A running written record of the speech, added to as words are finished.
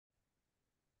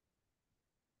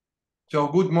So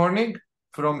good morning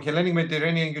from Hellenic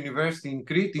Mediterranean University in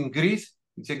Crete, in Greece.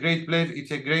 It's a great pleasure.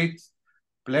 It's a great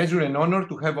pleasure and honor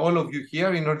to have all of you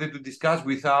here in order to discuss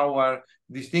with our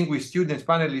distinguished students,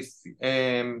 panelists,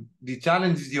 the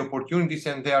challenges, the opportunities,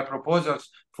 and their proposals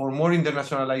for more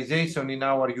internationalization in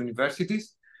our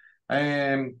universities,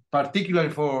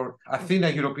 particularly for Athena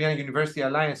European University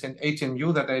Alliance and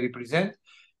HMU that I represent.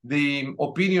 The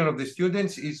opinion of the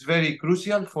students is very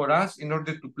crucial for us in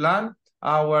order to plan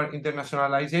our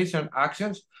internationalization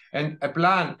actions and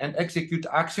plan and execute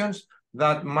actions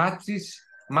that match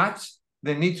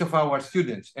the needs of our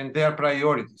students and their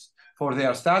priorities for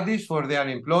their studies, for their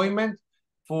employment,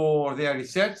 for their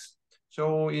research.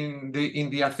 So in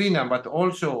the Athena, but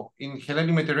also in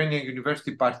Hellenic Mediterranean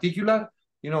University particular,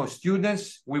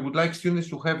 students, we would like students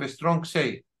to have a strong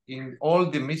say in all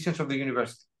the missions of the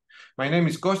university. My name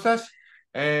is Kostas.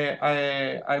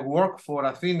 I work for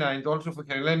Athena and also for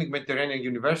Hellenic Mediterranean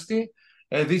University.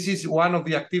 This is one of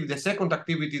the the second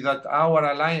activity that our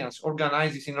alliance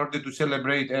organizes in order to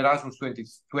celebrate Erasmus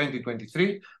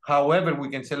 2023. However, we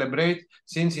can celebrate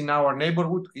since in our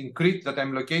neighborhood in Crete that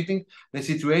I'm locating, the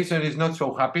situation is not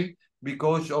so happy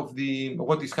because of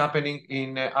what is happening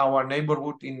in our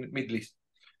neighborhood in Middle East.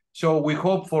 So we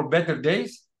hope for better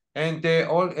days. And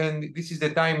this is the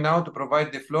time now to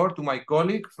provide the floor to my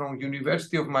colleague from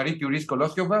University of Marie Curie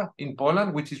Skłodowska in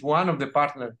Poland, which is one of the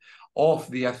partners of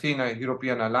the Athena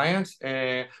European Alliance.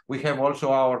 We have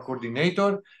also our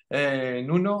coordinator,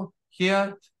 Nuno,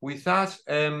 here with us,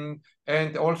 and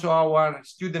also our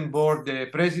student board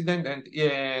president and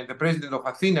the president of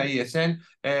Athena ESN,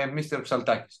 Mr.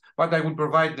 Psaltakis. But I will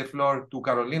provide the floor to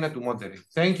Carolina to moderate.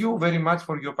 Thank you very much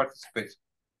for your participation.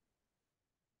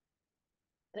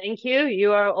 Thank you.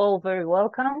 You are all very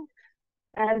welcome.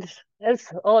 And as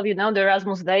all of you know, the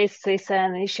Erasmus DAYS is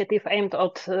an initiative aimed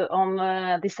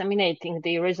on disseminating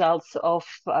the results of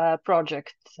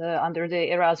projects under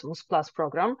the Erasmus Plus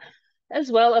program, as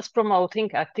well as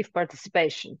promoting active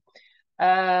participation.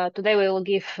 Today we will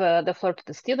give the floor to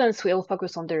the students. We will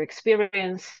focus on their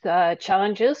experience,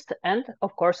 challenges, and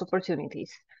of course,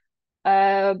 opportunities.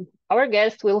 Our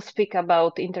guest will speak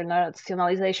about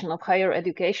internationalization of higher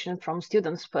education from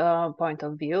students' point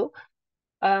of view.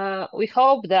 We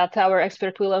hope that our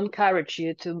expert will encourage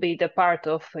you to be the part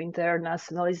of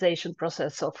internationalization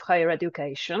process of higher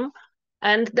education.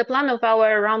 And the plan of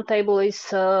our roundtable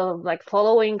is like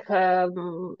following.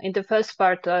 In the first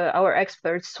part, our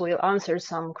experts will answer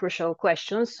some crucial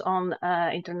questions on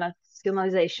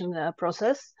internationalization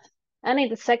process. And in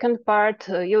the second part,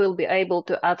 you will be able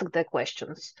to ask the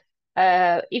questions.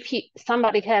 If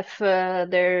somebody have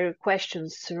their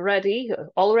questions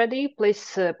already,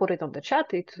 please put it on the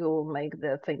chat. It will make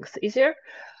the things easier.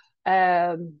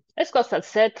 As Kostas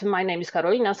said, my name is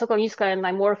Karolina Sokolnicka, and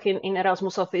I'm working in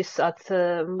Erasmus office at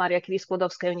Maria Curie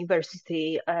Skłodowska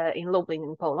University in Lublin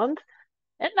in Poland.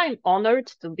 And I'm honored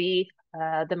to be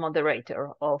the moderator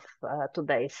of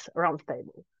today's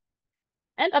roundtable.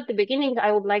 And at the beginning,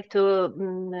 I would like to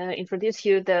introduce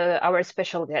you our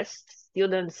special guests,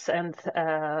 students and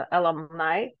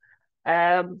alumni.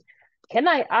 Can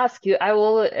I ask you, I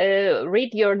will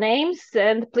read your names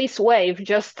and please wave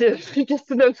just to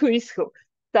know who is who.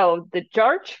 So the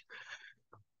George.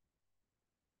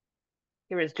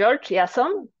 Here is George,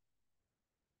 Jason.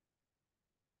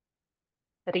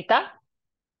 Rita.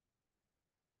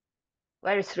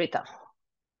 Where is Rita?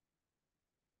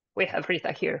 We have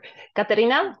Rita here.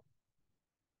 Katerina?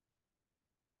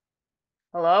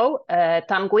 Hello.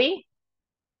 Tangui?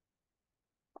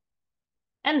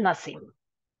 And Nassim.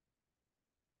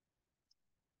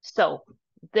 So,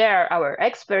 they're our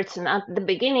experts, and at the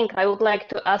beginning, I would like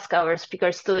to ask our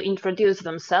speakers to introduce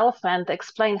themselves and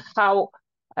explain how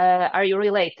are you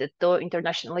related to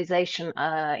internationalization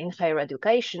in higher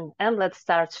education. And let's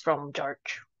start from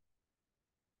George.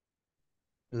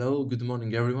 Hello, good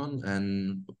morning, everyone,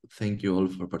 and thank you all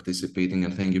for participating,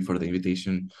 and thank you for the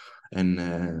invitation and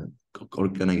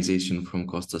organization from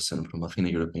Kostas and from Athena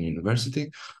European University.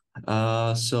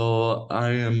 So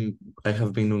I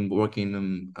have been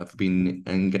working, I've been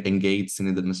engaged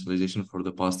in internationalization for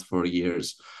the past 4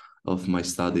 years of my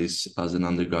studies as an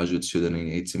undergraduate student in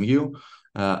HMU.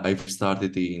 I've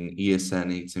started in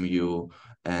ESN HMU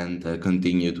and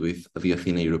continued with the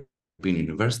Athena European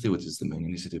University, which is the main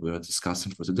initiative we are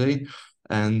discussing for today.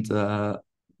 And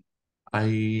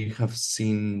I have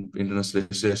seen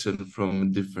internationalization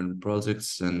from different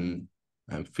projects, and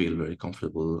I feel very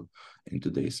comfortable in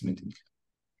today's meeting.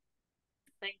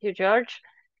 Thank you, George.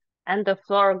 And the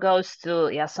floor goes to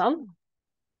Jason.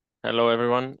 Hello,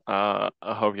 everyone. I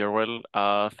hope you're well.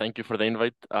 Thank you for the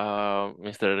invite,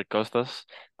 Mr. Costas.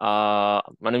 My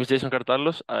name is Jason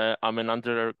Cartalos. I'm an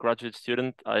undergraduate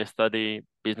student. I study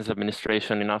business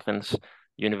administration in Athens,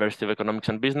 University of Economics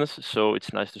and Business. So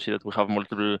it's nice to see that we have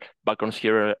multiple backgrounds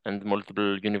here and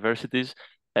multiple universities.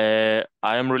 I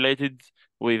am related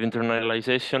with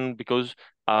internalization because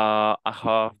I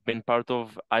have been part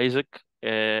of Isaac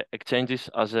exchanges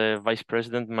as a vice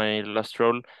president, my last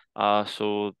role.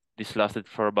 So this lasted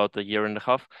for about a year and a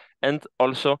half. And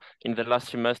also in the last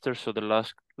semester, so the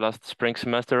last spring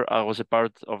semester, I was a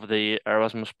part of the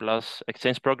Erasmus Plus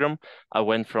exchange program. I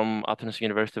went from Athens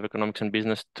University of Economics and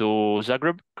Business to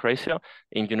Zagreb, Croatia,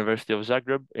 in University of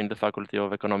Zagreb in the Faculty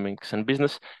of Economics and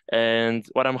Business. And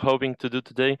what I'm hoping to do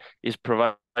today is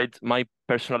provide my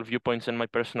personal viewpoints and my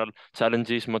personal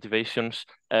challenges, motivations,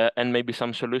 and maybe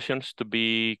some solutions to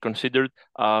be considered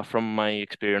from my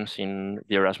experience in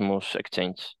the Erasmus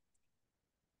exchange.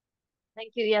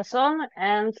 Thank you, Jason.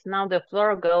 And now the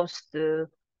floor goes to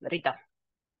Rita.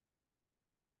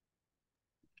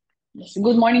 Yes.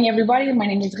 Good morning, everybody. My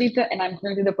name is Rita, and I'm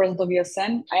currently the president of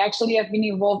ESN. I actually have been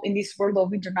involved in this world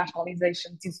of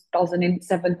internationalization since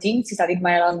 2017, since I did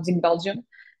my Erasmus in Belgium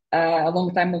a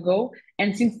long time ago.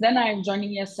 And since then, I am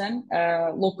joining ESN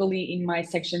locally in my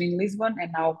section in Lisbon,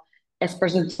 and now as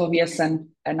president of ESN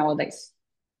nowadays.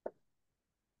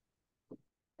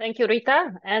 Thank you,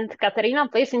 Rita. And Katerina,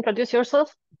 please introduce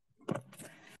yourself.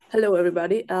 Hello,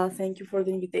 everybody. Thank you for the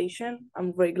invitation.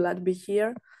 I'm very glad to be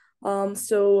here. I'm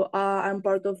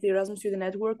part of the Erasmus Student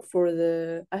Network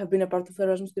I have been a part of the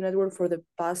Erasmus Student Network for the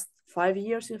past 5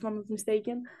 years, if I'm not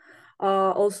mistaken.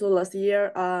 Also last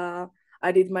year,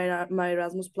 I did my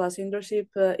Erasmus Plus internship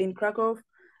in Krakow.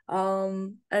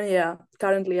 And yeah,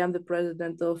 currently I'm the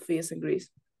president of ES in Greece.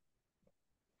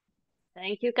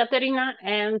 Thank you, Katerina.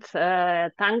 And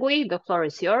Tanguy, the floor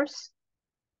is yours.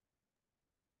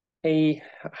 Hey,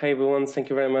 hi everyone. Thank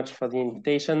you very much for the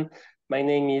invitation. My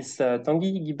name is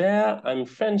Tanguy Guibert. I'm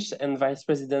French and Vice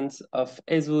President of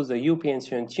ESU, the European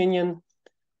Student Union.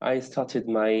 I started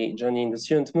my journey in the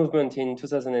student movement in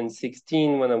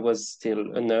 2016 when I was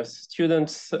still a nurse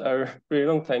student, a very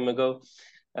long time ago.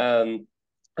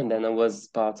 And then I was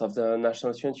part of the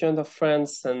National Student Union of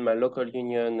France and my local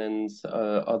union and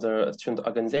other student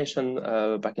organization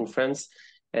back in France.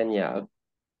 And yeah,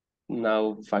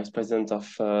 now vice president of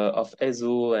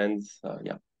ESU, and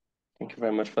yeah, thank you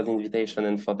very much for the invitation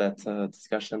and for that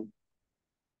discussion.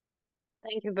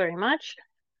 Thank you very much.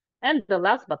 And the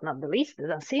last but not the least,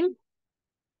 Nassim.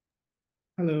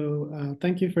 Hello,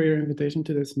 thank you for your invitation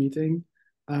to this meeting.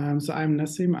 So I'm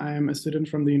Nassim. I'm a student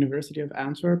from the University of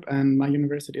Antwerp, and my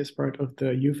university is part of the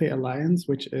UFE Alliance,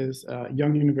 which is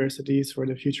Young Universities for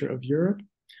the Future of Europe.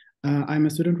 I'm a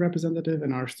student representative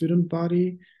in our student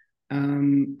body,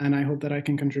 and I hope that I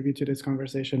can contribute to this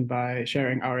conversation by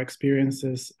sharing our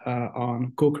experiences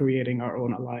on co-creating our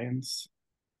own alliance.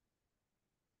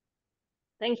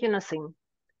 Thank you, Nassim.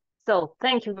 So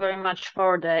thank you very much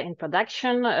for the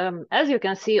introduction. As you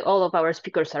can see, all of our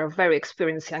speakers are very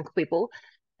experienced young people.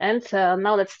 And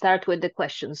now let's start with the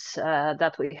questions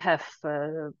that we have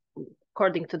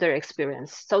according to their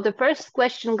experience. So the first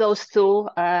question goes to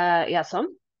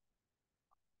Jason.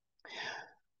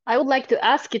 I would like to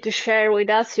ask you to share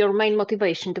with us your main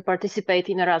motivation to participate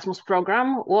in Erasmus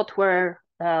program. What were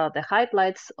the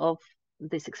highlights of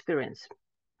this experience?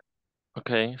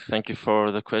 Okay, thank you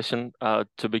for the question.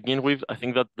 To begin with, I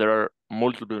think that there are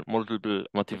multiple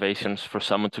motivations for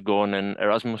someone to go on an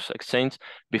Erasmus exchange.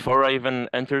 Before I even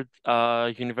entered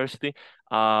university,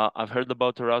 I've heard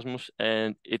about Erasmus,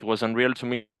 and it was unreal to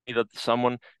me that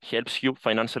someone helps you,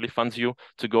 financially funds you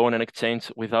to go on an exchange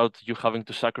without you having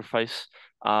to sacrifice,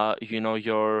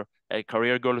 your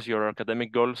career goals, your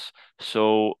academic goals.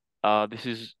 So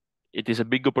it is a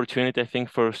big opportunity, I think,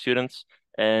 for students.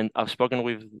 And I've spoken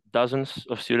with dozens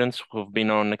of students who've been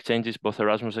on exchanges, both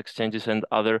Erasmus exchanges and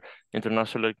other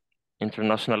international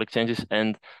exchanges.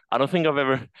 And I don't think I've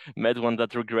ever met one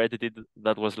that regretted it,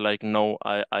 that was like, no,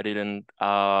 I didn't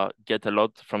get a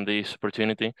lot from this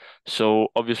opportunity. So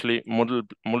obviously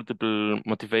multiple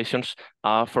motivations.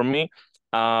 For me,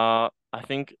 I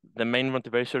think the main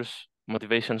motivations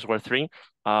were three.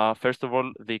 First of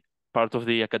all, the part of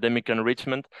the academic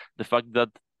enrichment, the fact that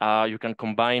you can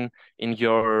combine in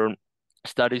your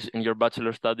studies, in your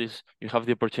bachelor studies, you have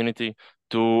the opportunity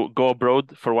to go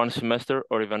abroad for 1 semester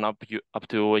or even up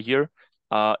to a year.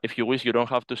 If you wish, you don't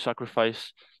have to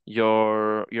sacrifice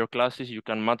your classes, you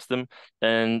can match them.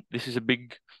 And this is a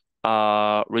big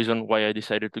reason why I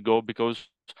decided to go, because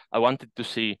I wanted to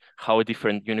see how a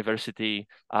different university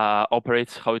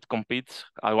operates, how it competes.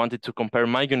 I wanted to compare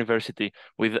my university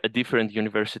with a different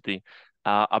university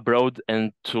abroad,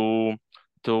 and to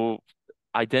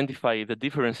identify the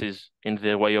differences in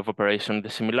the way of operation, the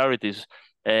similarities,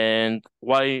 and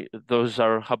why those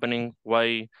are happening,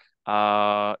 why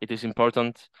it is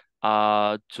important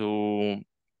to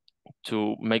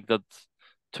make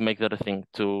that a thing,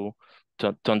 to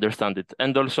understand it.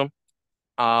 And also,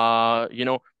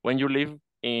 when you live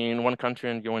in one country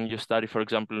and when you study, for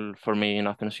example, for me in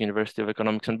Athens University of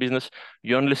Economics and Business,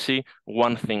 you only see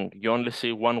one thing, you only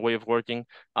see one way of working,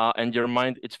 and your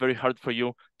mind, it's very hard for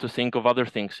you to think of other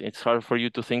things. It's hard for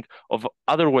you to think of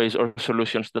other ways or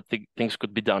solutions that things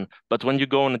could be done. But when you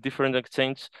go on a different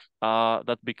exchange,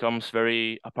 that becomes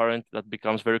very apparent, that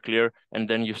becomes very clear, and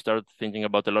then you start thinking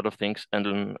about a lot of things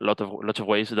and lots of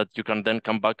ways that you can then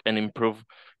come back and improve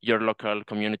your local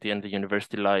community and the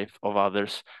university life of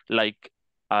others, like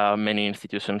many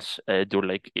institutions do,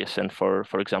 like ESN,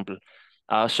 for example.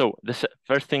 So the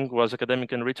first thing was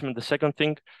academic enrichment. The second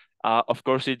thing, of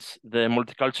course, it's the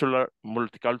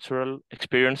multicultural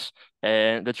experience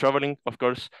and the traveling. Of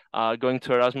course, going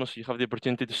to Erasmus, you have the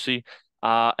opportunity to see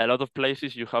a lot of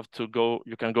places. You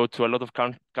can go to a lot of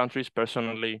countries.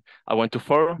 Personally, I went to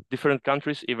 4 different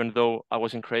countries. Even though I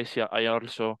was in Croatia, I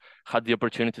also had the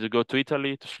opportunity to go to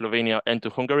Italy, to Slovenia, and to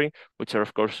Hungary, which are,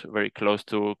 of course, very close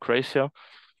to Croatia.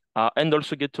 And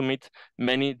also get to meet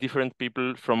many different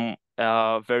people from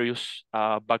various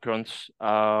backgrounds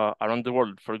around the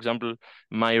world. For example,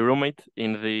 my roommate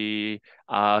in the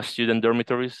student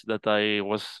dormitories that I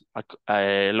was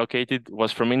located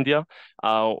was from India,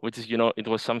 which is, it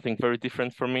was something very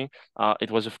different for me.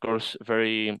 It was, of course,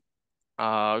 very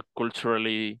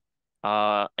culturally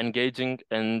engaging,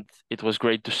 and it was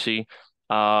great to see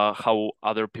how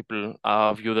other people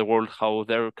view the world, how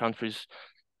their countries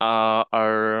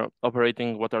are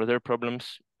operating, what are their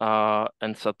problems,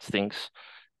 and such things.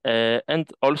 And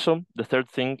also, the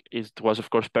third thing was, of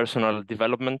course, personal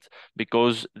development,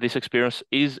 because this experience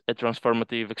is a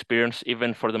transformative experience,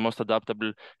 even for the most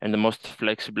adaptable and the most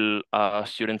flexible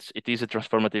students. It is a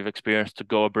transformative experience to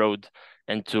go abroad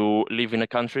and to live in a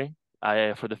country.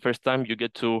 For the first time, you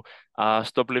get to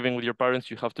stop living with your parents.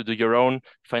 You have to do your own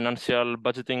financial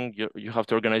budgeting. You have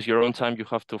to organize your own time. You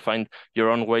have to find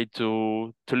your own way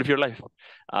to live your life,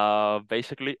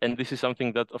 basically. And this is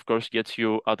something that, of course, gets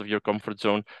you out of your comfort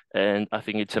zone. And I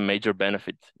think it's a major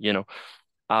benefit,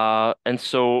 And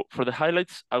so for the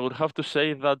highlights, I would have to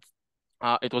say that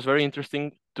it was very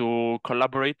interesting to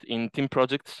collaborate in team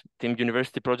projects, team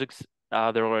university projects.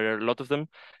 There were a lot of them,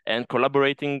 and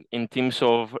collaborating in teams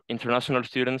of international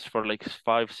students for like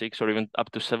 5, 6, or even up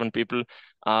to 7 people.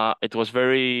 It was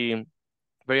very,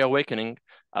 very awakening.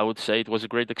 I would say it was a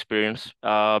great experience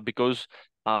because,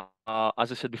 as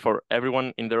I said before,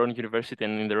 everyone in their own university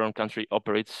and in their own country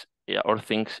operates or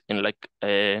thinks in like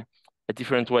a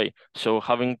different way. So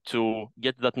having to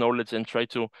get that knowledge and try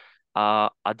to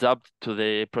adapt to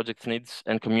the project needs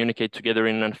and communicate together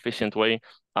in an efficient way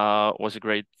was a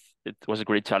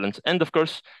great challenge. And of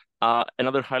course,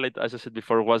 another highlight, as I said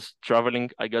before, was traveling.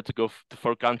 I got to go to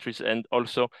 4 countries, and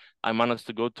also I managed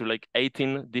to go to like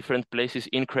 18 different places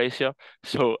in Croatia.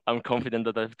 So I'm confident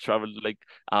that I've traveled like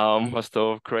most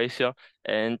of Croatia.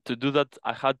 And to do that,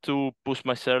 I had to push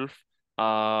myself,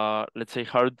 let's say,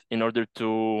 hard in order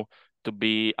to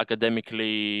be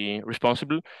academically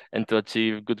responsible and to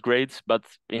achieve good grades. But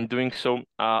in doing so,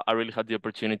 I really had the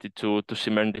opportunity to see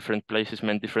many different places,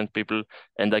 many different people,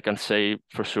 and I can say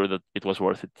for sure that it was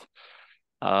worth it.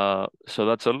 So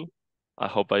that's all. I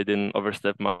hope I didn't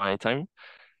overstep my time.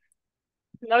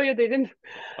 No, you didn't.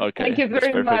 Okay, Thank you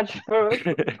very much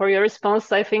for your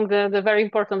response. I think the very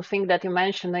important thing that you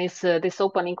mentioned is this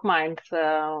opening mind,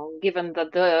 given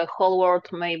that the whole world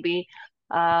may be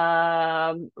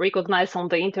recognized on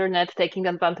the internet, taking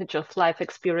advantage of life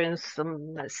experience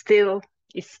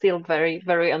is still very,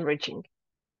 very enriching.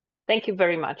 Thank you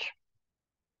very much.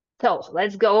 So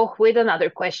let's go with another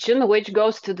question, which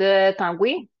goes to the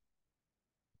Tanguy.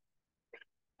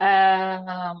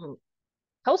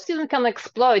 How student can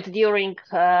exploit during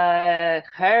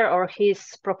her or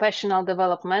his professional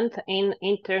development in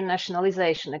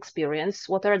internationalization experience?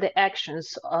 What are the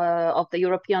actions of the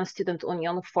European Student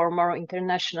Union for more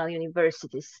international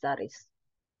university studies?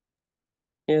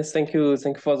 Yes, thank you.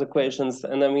 Thank you for the questions.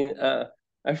 And I mean,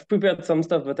 I've prepared some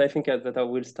stuff, but I think that I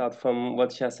will start from what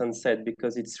Yasan said,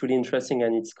 because it's really interesting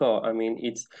and it's core. I mean,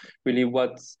 it's really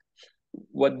what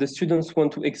the students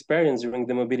want to experience during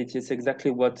the mobility. Is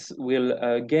exactly what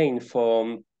will gain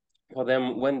from for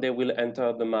them when they will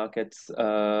enter the market,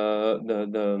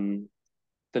 the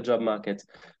job market.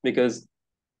 Because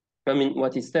I mean,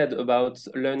 what is said about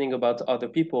learning about other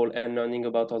people and learning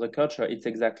about other culture, it's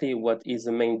exactly what is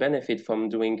the main benefit from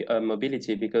doing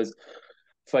mobility. Because,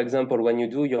 for example, when you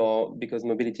do because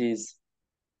mobility is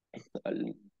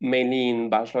mainly in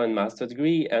bachelor and master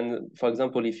degree, and for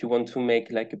example, if you want to make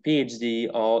like a PhD,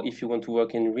 or if you want to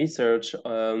work in research,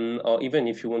 or even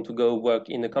if you want to go work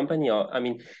in a company, or I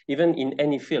mean, even in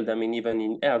any field, I mean, even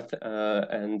in health,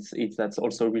 and that's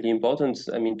also really important.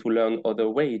 I mean, to learn other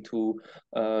way to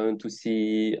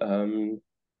see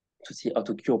how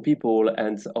to cure people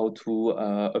and how to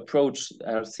approach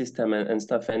our system and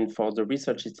stuff. And for the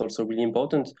research, it's also really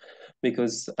important,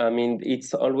 because I mean,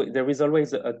 there is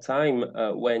always a time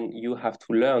when you have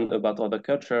to learn about other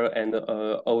culture and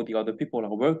how the other people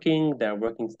are working, their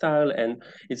working style, and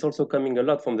it's also coming a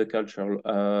lot from the cultural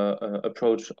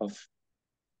approach of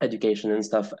education and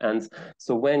stuff. And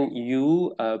so when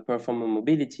you perform a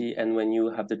mobility, and when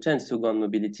you have the chance to go on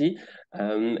mobility,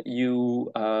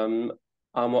 you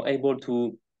are more able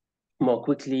to more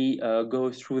quickly go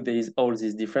through all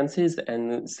these differences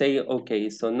and say, okay,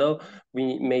 so now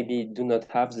we maybe do not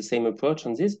have the same approach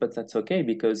on this, but that's okay,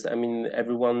 because I mean,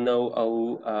 everyone know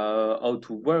how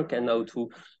to work and how to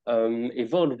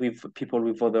evolve with people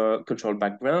with other cultural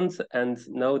backgrounds, and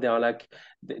now they are like,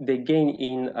 they gain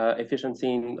in efficiency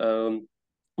in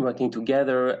working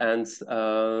together, and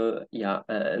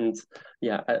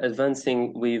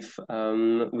advancing with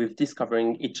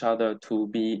discovering each other to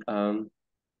be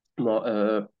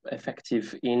more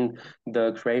effective in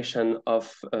the creation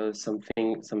of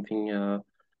something.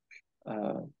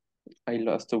 I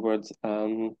lost the words.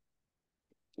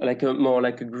 Like more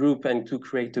like a group, and to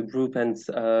create a group, and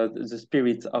the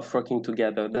spirit of working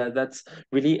together. That's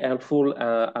really helpful.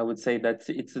 I would say that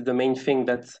it's the main thing,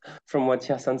 that from what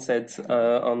Yasan said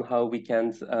on how we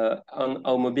can, on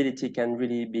how mobility can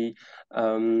really be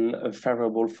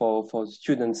favorable for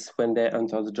students when they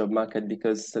enter the job market,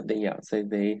 because they are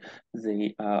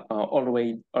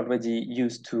already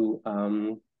used to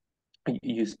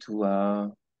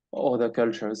other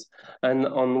cultures. And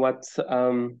on what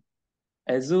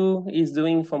EZU is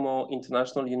doing for more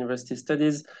international university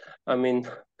studies, I mean,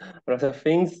 a lot of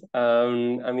things.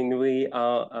 I mean, we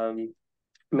are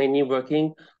mainly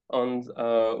working on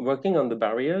the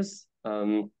barriers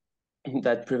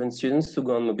that prevent students to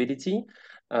go on mobility.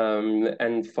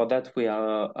 And for that, we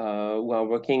are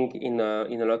working in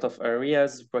a lot of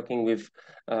areas, working with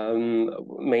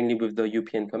mainly with the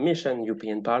European Commission,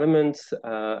 European Parliament,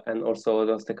 and also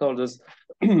other stakeholders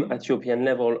at European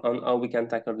level, on how we can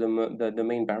tackle the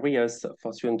main barriers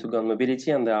for students to go on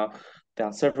mobility. And there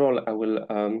are several. I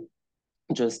will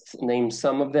just name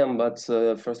some of them, but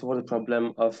first of all, the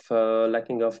problem of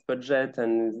lacking of budget,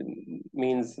 and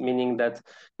meaning that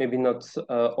maybe not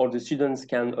all the students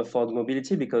can afford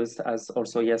mobility, because as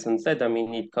also Yasin said, I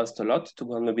mean, it costs a lot to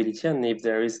go on mobility, and if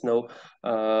there is no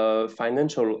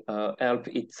financial help,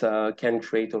 it can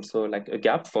create also like a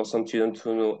gap for some students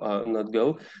to not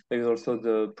go. There is also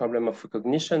the problem of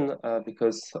recognition,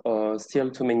 because still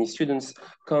too many students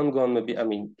can go on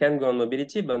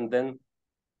mobility, but then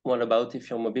what about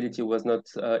if your mobility was not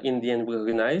in the end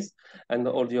recognized, and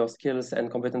all your skills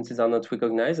and competencies are not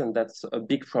recognized? And that's a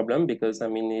big problem, because I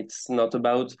mean, it's not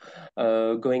about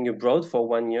going abroad for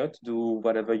 1 year to do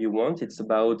whatever you want. It's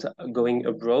about going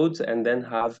abroad and then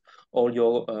have all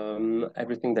your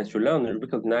everything that you learn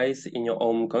recognized in your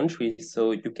home country, so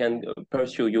you can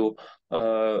pursue your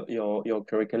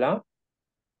curricula.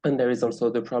 And there is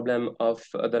also the problem of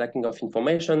the lacking of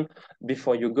information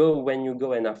before you go, when you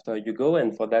go, and after you go.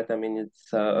 And for that, I mean,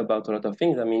 it's about a lot of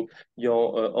things. I mean,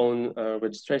 your own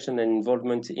registration and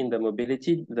involvement in the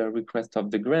mobility, the request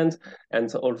of the grant,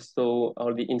 and also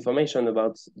all the information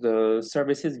about the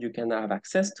services you can have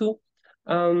access to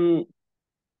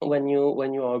when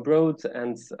you are abroad,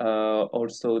 and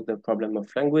also the problem of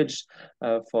language.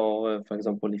 For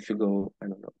example, if you go, I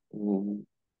don't know,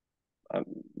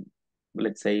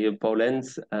 let's say Poland,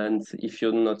 and if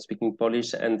you're not speaking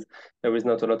Polish and there is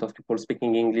not a lot of people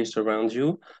speaking English around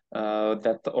you,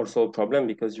 that's also a problem,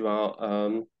 because you are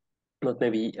not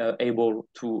maybe able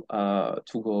to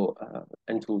go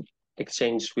and to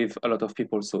exchange with a lot of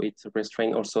people. So it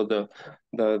restrains also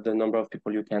the number of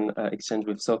people you can exchange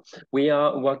with. So we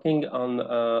are working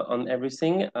on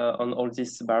everything, on all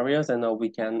these barriers, and how we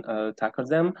can tackle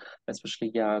them,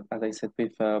 especially, as I said,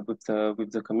 with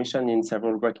the Commission in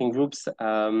several working groups,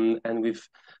 and with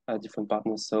different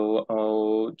partners. So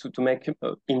to make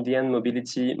in the end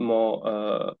mobility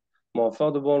more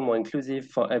affordable, more inclusive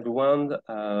for everyone.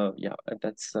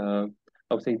 That's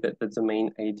I would say that that's the main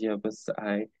idea, but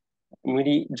I'm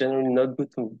really generally not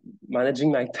good to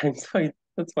managing my time, so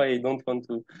that's why I don't want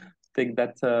to take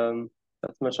that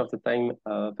that much of the time.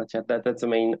 But yeah, that's the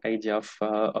main idea of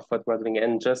what we're doing,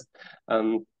 and just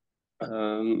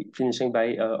finishing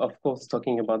by, of course,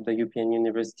 talking about the European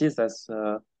universities, as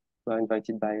we're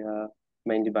invited by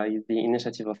mainly by the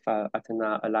initiative of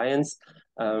Athena Alliance.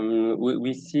 We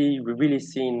really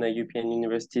see in the European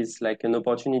universities like an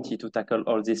opportunity to tackle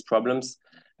all these problems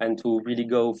and to really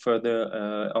go further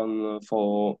on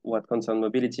for what concerns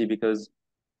mobility, because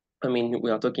I mean,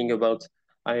 we are talking about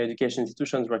higher education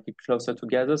institutions working closer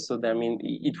together. So that, I mean,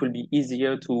 it will be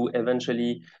easier to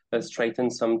eventually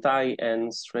straighten some tie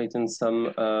and straighten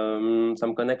some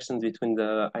connections between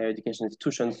the higher education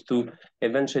institutions to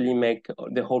eventually make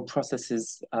the whole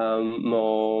processes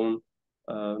more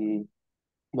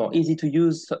easy to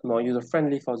use, more user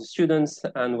friendly for the students.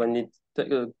 And when it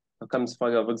comes,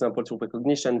 for example, to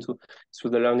recognition,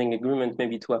 through the learning agreement,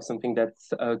 maybe to have something that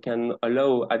can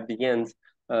allow at the end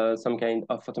some kind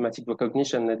of automatic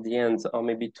recognition at the end, or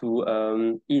maybe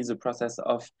to ease the process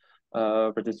of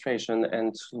registration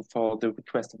and for the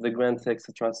request of the grants,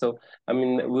 etc. So, I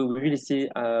mean, we really see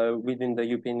within the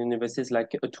European universities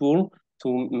like a tool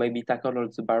to maybe tackle all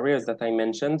the barriers that I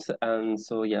mentioned. And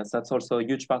so, yes, that's also a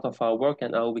huge part of our work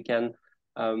and how we can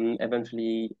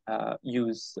eventually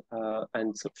use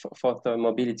and foster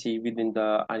mobility within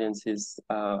the alliances.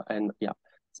 And yeah,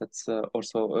 that's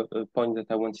also a point that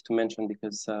I wanted to mention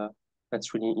because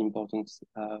that's really important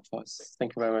for us.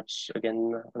 Thank you very much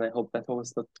again, and I hope that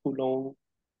was not too long.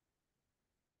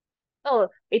 Oh,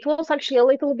 it was actually a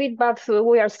little bit, but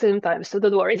we are still in time, so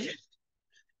don't worry.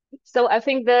 So I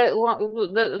think the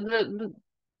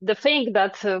thing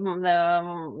that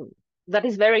that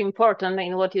is very important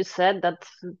in what you said, that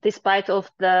despite of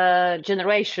the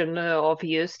generation of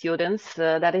you students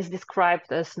that is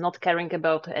described as not caring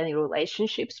about any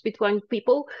relationships between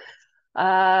people,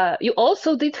 you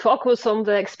also did focus on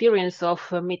the experience of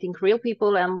meeting real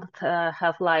people and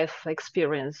have life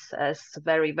experience as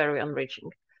very, very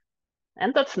enriching.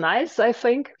 And that's nice, I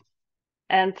think.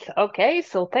 And okay,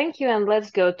 so thank you. And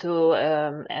let's go to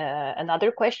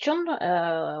another question,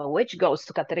 which goes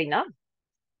to Katerina.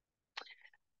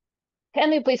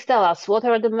 Can you please tell us what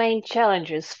are the main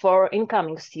challenges for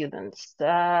incoming students?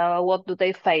 What do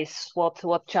they face?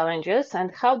 What challenges?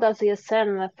 And how does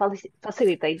ESN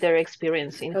facilitate their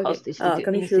experience in host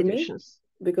can you hear me? institutions?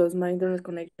 Because my internet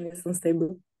connection is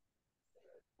unstable.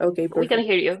 Okay, perfect. We can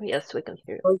hear you. Yes, we can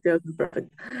hear you. Okay,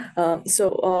 perfect.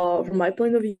 From my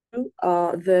point of view,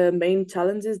 the main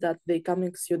challenges that the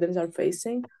incoming students are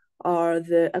facing are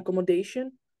the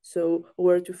accommodation, so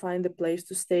where to find a place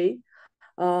to stay,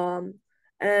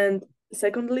 and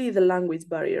secondly, the language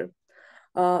barrier.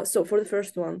 So for the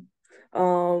first one,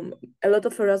 a lot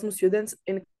of Erasmus students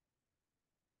in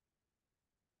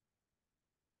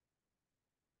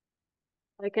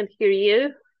I can hear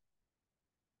you.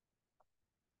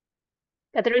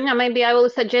 Katerina, maybe I will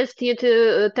suggest you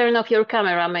to turn off your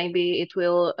camera. Maybe it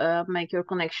will make your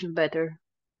connection better.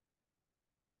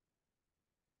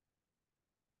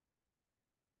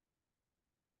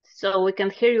 So we can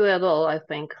hear you at all, I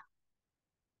think.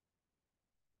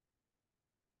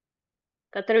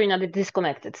 Katerina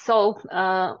disconnected. So,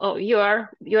 oh, you are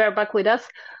back with us.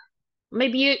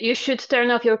 Maybe you should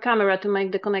turn off your camera to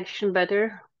make the connection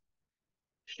better.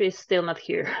 She's still not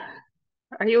here.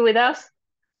 Are you with us?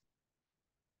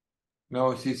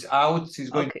 No, she's out. She's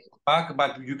going back,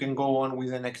 but you can go on with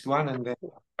the next one, and then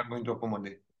I'm going to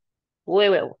accommodate. We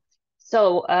will.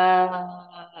 So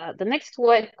the next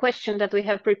question that we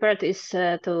have prepared is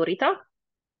to Rita.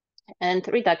 And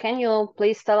Rita, can you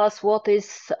please tell us what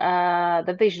is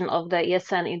the vision of the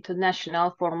ESN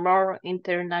International for more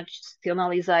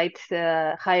internationalized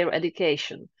higher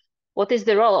education? What is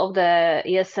the role of the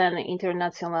ESN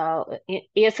International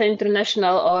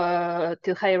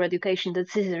to higher education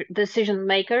decision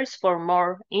makers for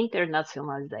more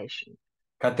internationalization?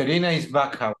 Katerina is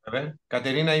back, however.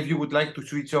 Katerina, if you would like to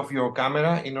switch off your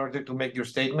camera in order to make your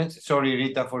statements. Sorry,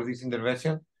 Rita, for this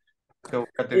intervention. So,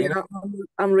 Katerina. Yeah,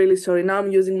 I'm really sorry. Now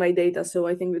I'm using my data, so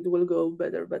I think it will go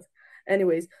better. But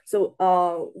anyways, so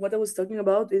what I was talking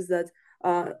about is that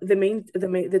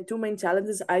the two main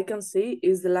challenges I can see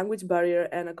is the language barrier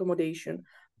and accommodation.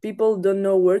 People don't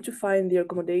know where to find the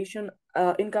accommodation.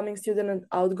 Incoming student and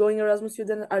outgoing Erasmus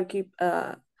student are keep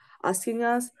asking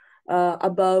us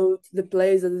about the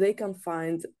place that they can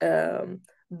find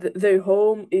their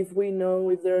home. If we know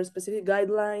if there are specific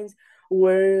guidelines,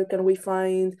 where can we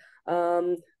find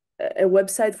a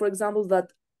website, for example,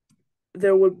 that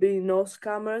there will be no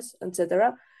scammers,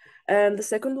 etc. And the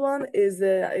second one is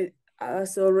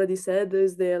as already said, there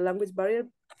is the language barrier.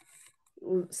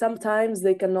 Sometimes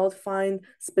they cannot find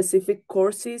specific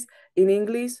courses in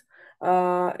English.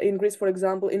 In Greece, for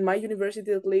example, in my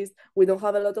university at least, we don't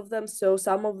have a lot of them. So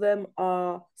some of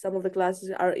the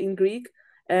classes are in Greek,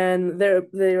 and the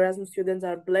Erasmus students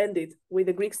are blended with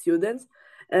the Greek students.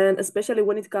 And especially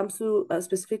when it comes to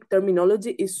specific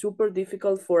terminology, it's super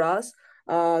difficult for us,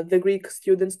 the Greek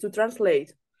students, to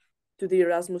translate to the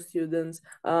Erasmus students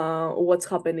what's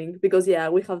happening, because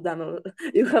we have done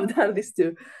you have done this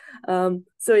too.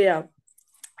 So yeah.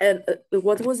 And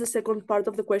what was the second part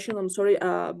of the question? I'm sorry,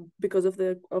 because of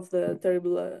the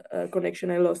terrible connection,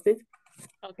 I lost it.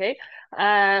 Okay.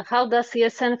 How does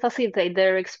ESN facilitate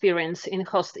their experience in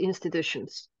host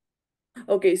institutions?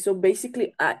 Okay, so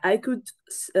basically, I could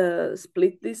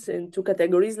split this in two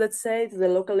categories, let's say, the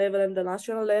local level and the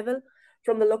national level.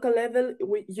 From the local level,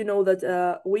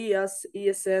 we as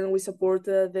ESN, we support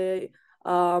the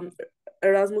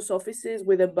Erasmus offices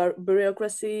with the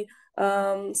bureaucracy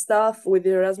staff, with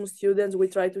the Erasmus students. We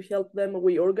try to help them.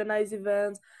 We organize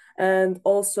events, and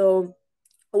also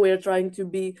we are trying to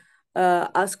be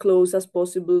as close as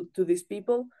possible to these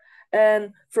people.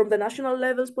 And from the national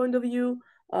level's point of view,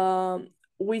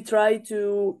 we try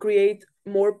to create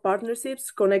more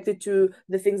partnerships connected to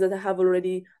the things that I have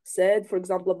already said, for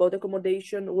example, about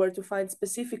accommodation, where to find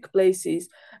specific places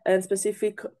and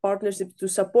specific partnerships to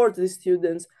support the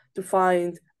students to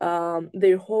find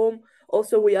their home.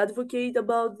 Also, we advocate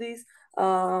about this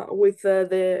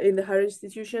in the higher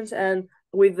institutions, and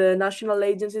with the national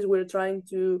agencies. We're trying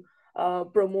to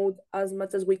promote as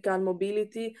much as we can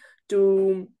mobility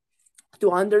to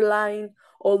underline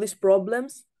all these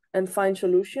problems and find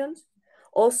solutions.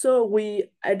 Also, we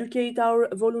educate our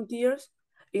volunteers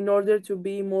in order to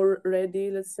be more ready,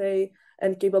 let's say,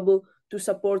 and capable to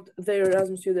support their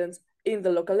Erasmus students in the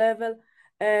local level.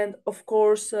 And of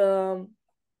course, so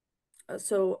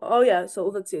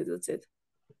that's it.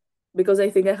 Because I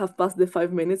think I have passed the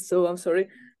 5 minutes, so I'm sorry.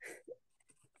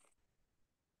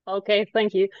 Okay,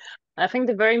 thank you. I think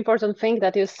the very important thing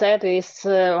that you said is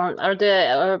are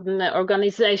the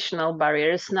organizational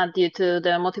barriers, not due to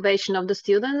the motivation of the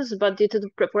students, but due to the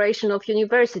preparation of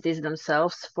universities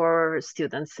themselves for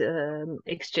students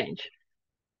exchange.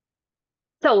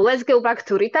 So let's go back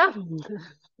to Rita.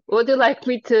 Would you like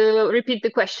me to repeat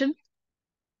the question?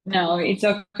 No, it's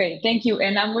okay. Thank you.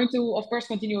 And I'm going to, of course,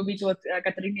 continue a bit what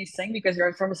Katerina is saying, because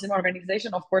you're from the same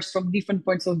organization, of course, from different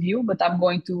points of view, but I'm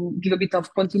going to give a bit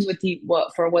of continuity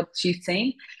for what she's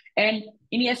saying. And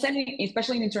in ESN,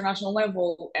 especially in international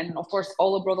level, and of course,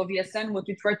 all abroad of ESN, what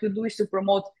we try to do is to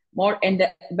promote more and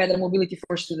better mobility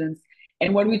for students.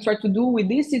 And what we try to do with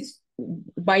this is,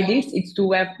 it's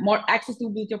to have more access to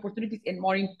mobility opportunities and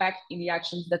more impact in the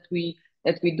actions that we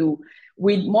do.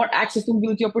 With more access to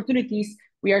mobility opportunities,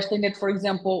 we are saying that, for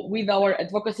example, with our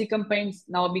advocacy campaigns,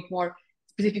 now a bit more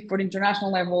specific for the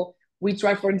international level, we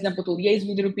try, for example, to liaise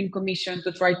with the European Commission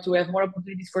to try to have more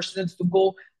opportunities for students to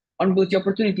go on mobility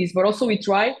opportunities. But also we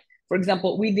try, for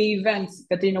example, with the events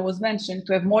Katerina was mentioned,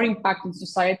 to have more impact in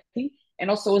society. And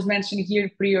also was mentioned here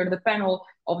prior the panel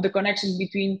of the connection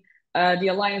between the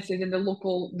alliances and the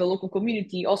local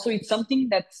community. Also, it's something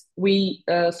that we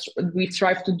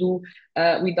strive to do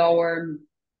with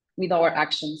our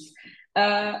actions.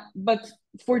 But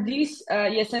for this,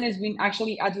 ESN has been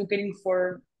actually advocating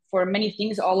for many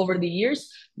things all over the years.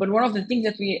 But one of the things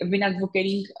that we have been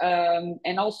advocating,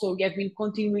 and also we have been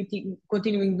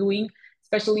continuing doing,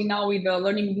 especially now with the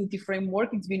learning mobility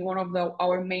framework, it's been one of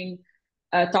our main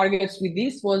targets with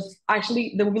this, was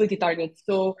actually the mobility target.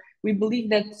 So we believe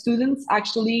that students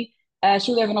actually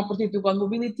should have an opportunity to go on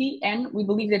mobility, and we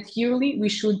believe that yearly we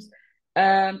should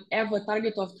have a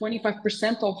target of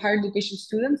 25% of higher education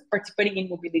students participating in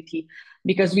mobility,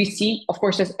 because we see, of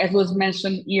course, as was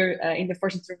mentioned here in the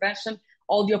first intervention,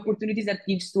 all the opportunities that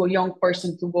gives to a young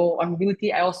person to go on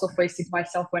mobility. I also faced it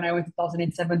myself when I went in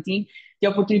 2017. The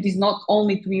opportunities not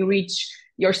only to enrich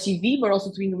your CV, but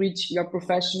also to enrich your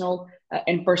professional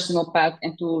and personal path,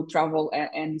 and to travel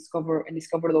and discover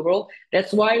the world.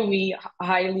 That's why we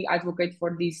highly advocate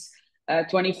for these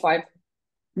 25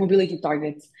 mobility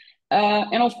targets.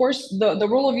 And of course, the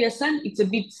role of ESN, it's a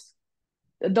bit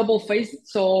double-faced.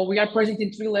 So we are present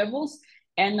in 3 levels.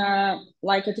 And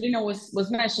like Katerina was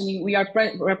mentioning, we are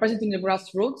representing the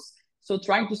grassroots. So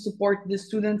trying to support the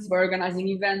students by organizing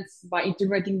events, by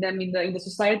integrating them in the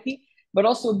society. But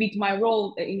also a bit my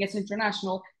role in ESN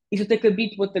International is to take a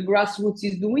bit what the grassroots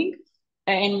is doing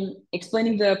and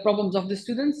explaining the problems of the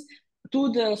students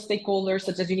to the stakeholders,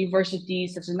 such as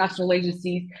universities, such as national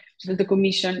agencies, such as the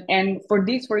commission. And for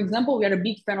this, for example, we are a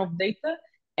big fan of data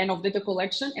and of data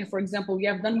collection. And for example, we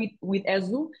have done with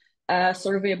ESU a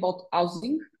survey about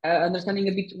housing, understanding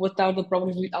a bit what are the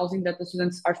problems with housing that the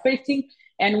students are facing.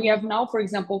 And we have now, for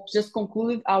example, just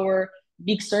concluded our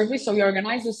big survey. So we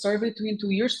organized a survey between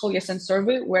 2 years called ESN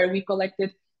survey, where we collected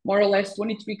more or less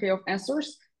 23K of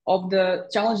answers of the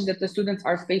challenges that the students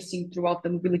are facing throughout the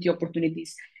mobility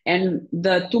opportunities. And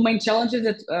the two main challenges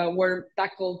that were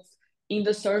tackled in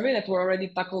the survey that were already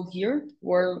tackled here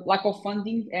were lack of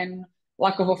funding and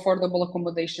lack of affordable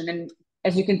accommodation. And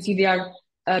as you can see, they are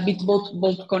a bit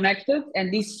both connected.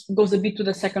 And this goes a bit to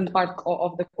the second part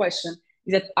of the question,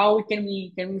 is that how can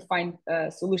we find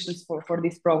solutions for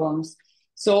these problems?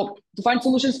 So to find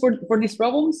solutions for these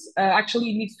problems,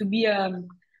 actually it needs to be a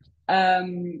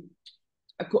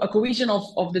cohesion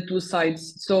of the two sides.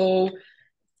 So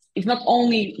it's not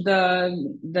only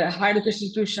the higher education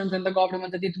institutions and the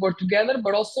government that need to work together,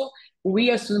 but also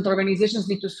we as student organizations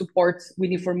need to support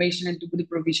with information and to the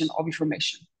provision of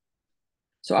information.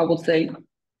 So I would say,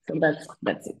 so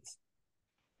that's it.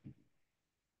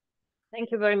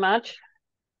 Thank you very much.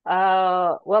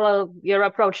 Your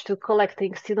approach to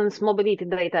collecting students' mobility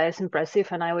data is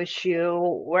impressive, and I wish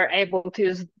you were able to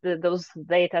use those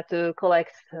data to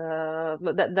collect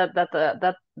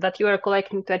that you are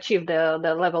collecting to achieve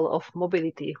the level of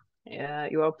mobility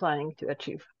you are planning to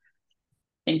achieve.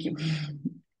 Thank you.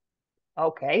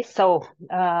 Okay, so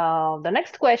the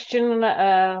next question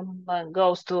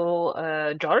goes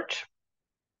to George.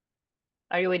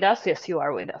 Are you with us? Yes, you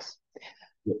are with us.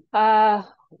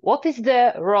 What is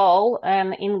the role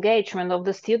and engagement of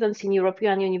the students in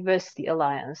European University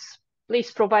Alliance? Please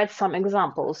provide some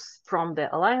examples from the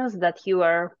alliance that you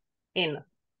are in.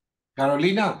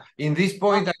 Carolina, in this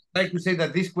point, I'd like to say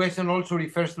that this question also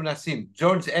refers to Nassim,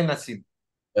 George and Nassim.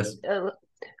 Yes.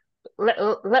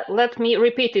 Let me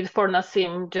repeat it for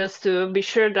Nassim, just to be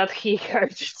sure that he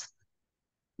heard.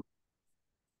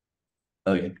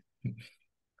 Okay.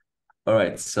 All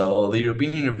right, so the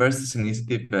European Universities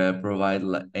Initiative provide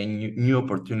new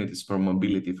opportunities for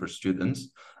mobility for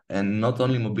students, and not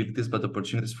only mobilities, but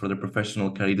opportunities for their professional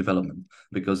career development.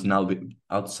 Because now,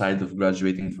 outside of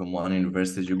graduating from one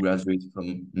university, you graduate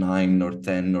from 9 or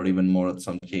 10 or even more in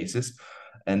some cases,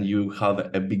 and you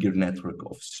have a bigger network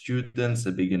of students,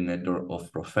 a bigger network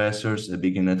of professors, a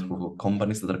bigger network of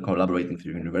companies that are collaborating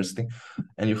through university,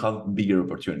 and you have bigger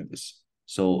opportunities.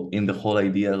 So in the whole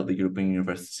idea of the European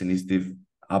Universities Initiative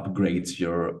upgrades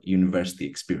your university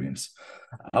experience.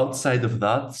 Outside of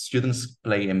that, students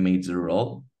play a major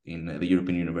role in the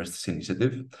European Universities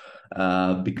Initiative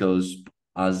because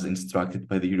as instructed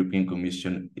by the European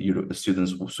Commission,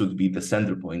 students should be the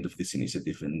center point of this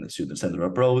initiative and the student-centered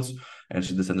approach and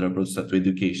student-centered approach to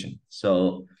education.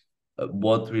 So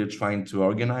what we are trying to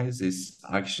organize is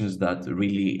actions that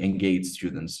really engage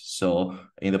students. So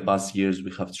in the past years,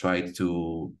 we have tried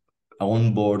to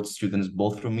onboard students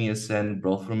both from ESN,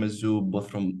 both from EZU, both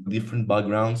from different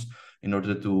backgrounds in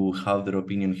order to have their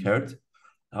opinion heard.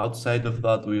 Outside of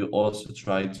that, we also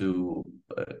try to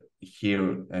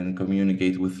hear and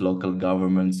communicate with local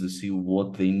governments to see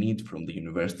what they need from the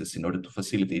universities in order to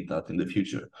facilitate that in the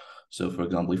future. So, for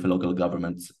example, if a local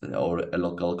government or a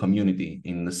local community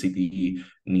in the city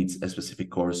needs a specific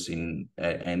course in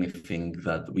anything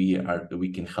that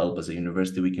we can help as a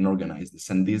university, we can organize this.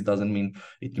 And this doesn't mean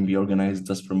it can be organized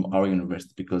just from our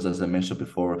university, because as I mentioned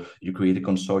before, you create a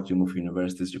consortium of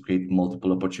universities, you create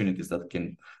multiple opportunities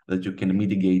that you can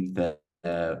mitigate the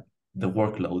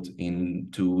workload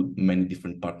into many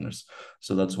different partners.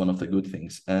 So that's one of the good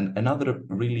things. And another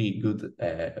really good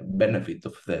benefit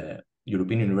of the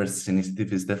European Universities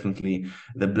Initiative is definitely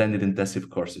the blended intensive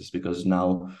courses, because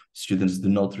now students do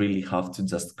not really have to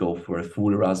just go for a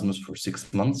full Erasmus for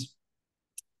 6 months.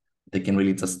 They can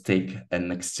really just take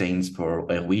an exchange for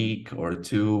a week or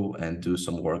two and do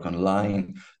some work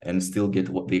online and still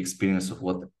get the experience of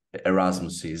what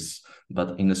Erasmus is,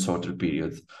 but in a shorter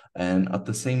period. And at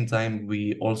the same time,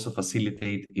 we also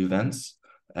facilitate events,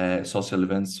 social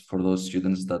events for those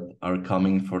students that are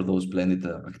coming for those blended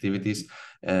activities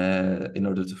in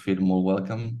order to feel more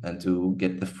welcome and to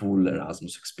get the full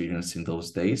Erasmus experience in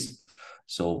those days.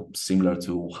 So similar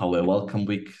to how a welcome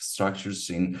week structures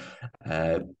in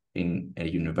a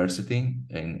university,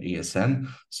 in ESN.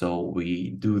 So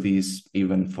we do this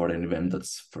even for an event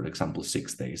that's, for example,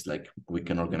 6 days. Like we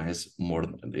can organize more,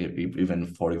 even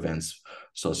 4 events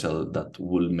social that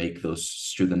will make those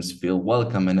students feel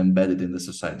welcome and embedded in the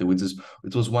society,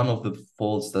 it was one of the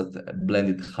faults that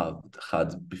Blended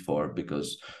had before,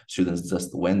 because students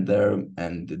just went there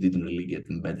and they didn't really get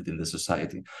embedded in the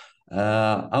society.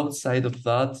 Outside of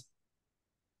that,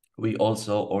 we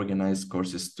also organize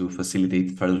courses to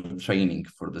facilitate further training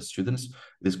for the students.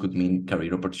 This could mean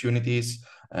career opportunities,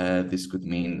 This could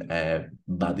mean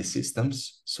buddy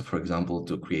systems. So, for example,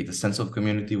 to create a sense of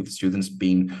community with students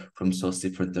being from so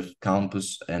different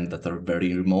campus and that are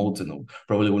very remote and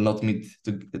probably will not meet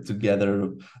together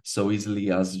so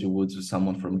easily as you would with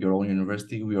someone from your own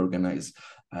university. We organize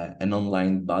an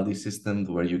online buddy system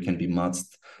where you can be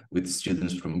matched with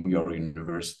students from your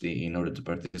university in order to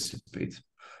participate.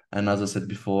 And as I said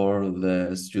before,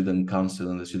 the student council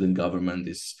and the student government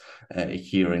is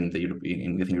here in the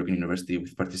European University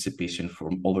with participation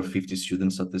from over 50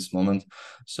 students at this moment.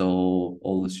 So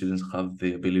all the students have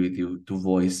the ability to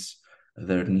voice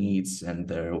their needs and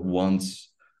their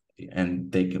wants, and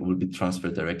they will be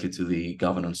transferred directly to the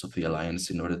governance of the alliance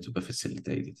in order to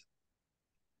facilitate it.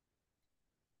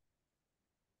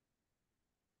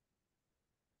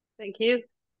 Thank you.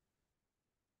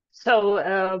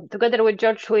 So together with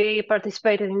George, we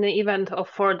participated in the event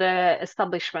for the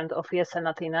establishment of ESN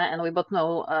Athena, and we both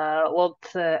know what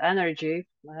energy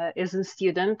is in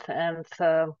student, and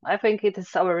I think it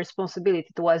is our responsibility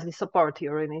to wisely support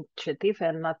your initiative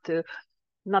and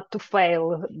not to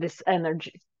fail this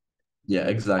energy. Yeah,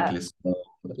 exactly. So,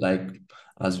 like,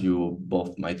 as you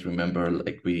both might remember,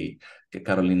 like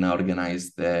Carolina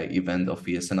organized the event of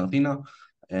ESN Athena,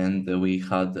 and we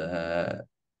had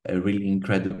a really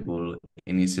incredible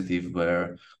initiative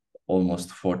where almost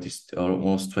 40 or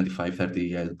almost 25,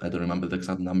 30, I don't remember the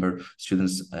exact number,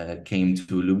 students came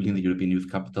to Lublin, the European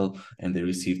Youth Capital, and they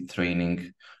received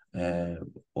training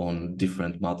on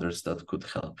different matters that could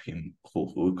help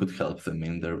who could help them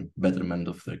in their betterment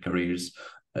of their careers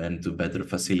and to better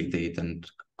facilitate and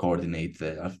coordinate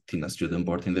the Athena student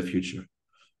board in the future.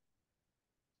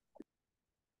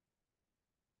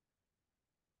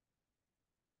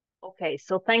 Okay,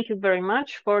 so thank you very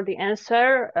much for the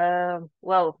answer.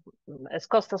 Well, as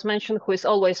Kostas mentioned, who is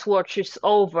always watches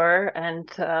over and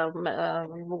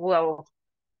well,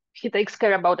 he takes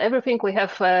care about everything. We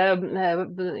have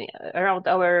around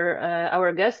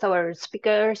our guests, our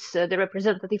speakers, the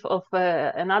representative of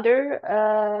another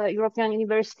European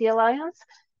University Alliance,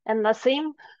 and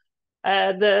Nassim.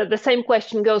 The same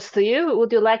question goes to you.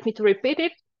 Would you like me to repeat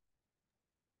it?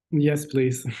 Yes,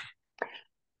 please.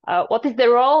 What is the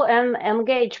role and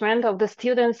engagement of the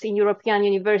students in European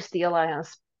University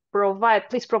Alliance?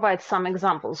 Please provide some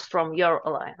examples from your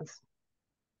alliance.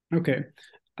 Okay.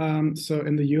 So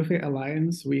in the UFA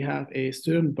Alliance, we have a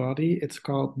student body. It's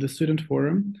called the Student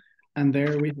Forum. And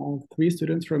there we have 3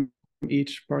 students from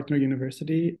each partner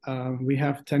university. We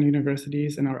have 10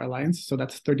 universities in our alliance. So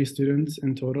that's 30 students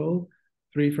in total,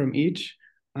 3 from each.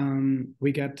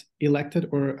 We get elected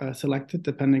or selected,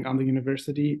 depending on the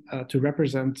university, to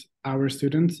represent our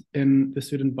students in the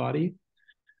student body.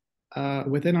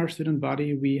 Within our student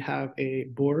body, we have a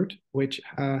board which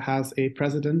has a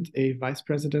president, a vice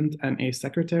president, and a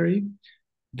secretary.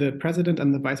 The president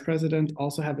and the vice president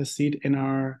also have a seat in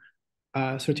our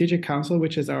strategic council,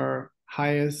 which is our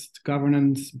highest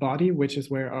governance body, which is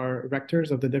where our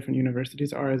rectors of the different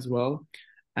universities are as well.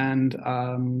 And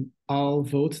all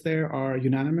votes there are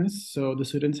unanimous. So the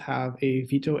students have a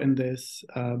veto in this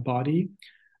body.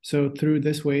 So through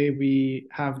this way, we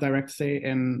have direct say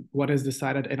in what is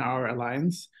decided in our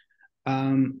alliance.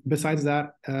 Besides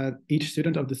that, each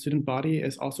student of the student body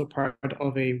is also part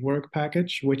of a work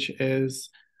package, which is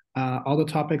all the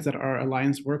topics that our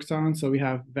alliance works on. So we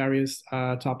have various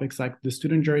topics like the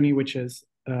student journey, which is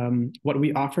what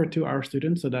we offer to our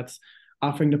students. So that's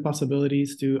offering the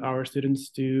possibilities to our students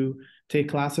to take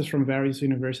classes from various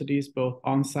universities, both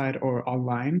on-site or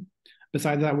online.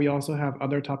 Besides that, we also have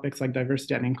other topics like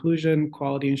diversity and inclusion,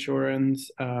 quality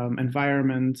assurance,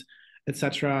 environment,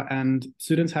 etc. And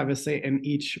students have a say in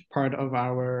each part of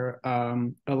our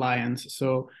alliance.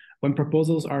 So when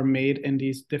proposals are made in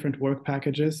these different work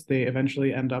packages, they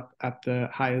eventually end up at the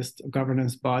highest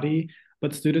governance body,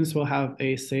 but students will have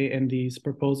a say in these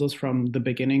proposals from the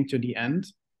beginning to the end.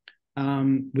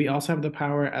 We also have the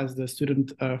power as the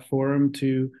student forum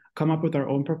to come up with our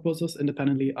own proposals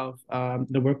independently of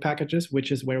the work packages,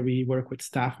 which is where we work with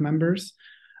staff members.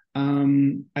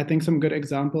 I think some good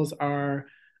examples are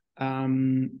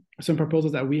some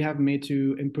proposals that we have made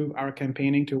to improve our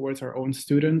campaigning towards our own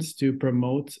students to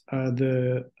promote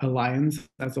the alliance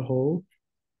as a whole.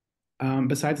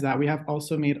 Besides that, we have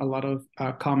also made a lot of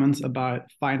comments about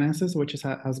finances, which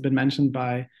has been mentioned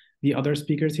by the other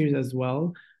speakers here as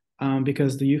well.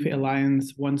 Because the UFA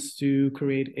Alliance wants to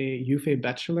create a UFA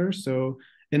bachelor. So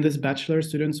in this bachelor,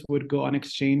 students would go on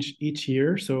exchange each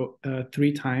year, so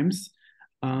 3 times.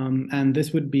 And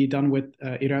this would be done with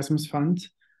Erasmus Fund.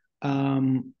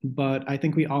 But I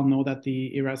think we all know that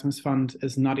the Erasmus Fund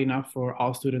is not enough for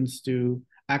all students to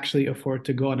actually afford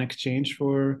to go on exchange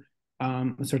for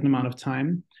a certain amount of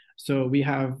time. So we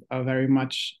have very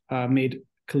much made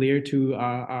clear to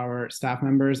our staff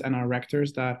members and our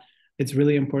rectors that it's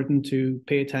really important to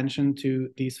pay attention to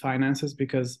these finances,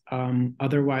 because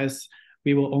otherwise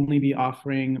we will only be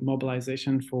offering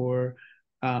mobilization for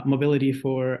mobility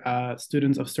for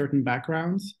students of certain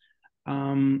backgrounds.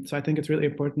 So I think it's really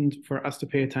important for us to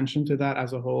pay attention to that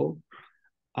as a whole.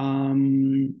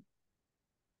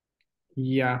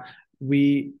 Yeah,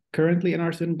 we currently in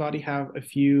our student body have a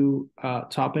few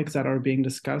topics that are being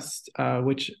discussed,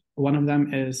 which one of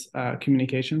them is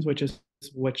communications, which is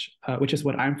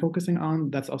what I'm focusing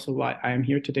on. That's also why I am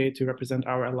here today, to represent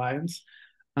our alliance.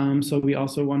 So we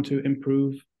also want to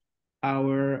improve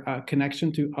our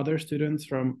connection to other students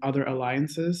from other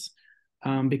alliances,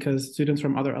 because students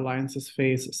from other alliances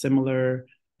face similar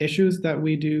issues that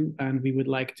we do, and we would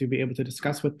like to be able to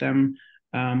discuss with them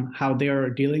how they are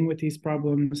dealing with these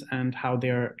problems and how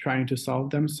they're trying to solve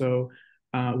them. So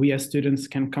we as students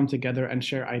can come together and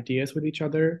share ideas with each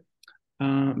other.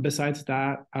 Besides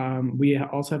that, we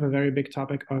also have a very big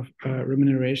topic of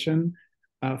remuneration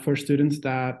for students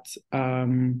that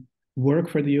work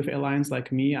for the UFA Alliance.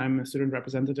 Like me, I'm a student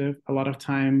representative. A lot of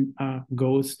time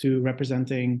goes to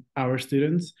representing our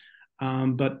students,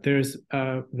 but there's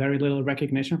very little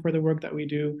recognition for the work that we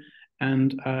do.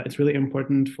 And it's really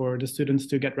important for the students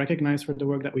to get recognized for the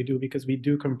work that we do, because we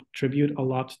do contribute a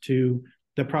lot to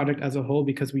the project as a whole,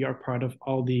 because we are part of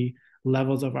all the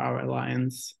levels of our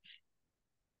alliance.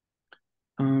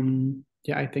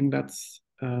 Yeah, I think that's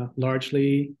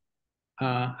largely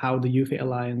how the UFA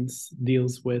Alliance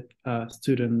deals with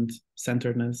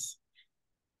student-centeredness.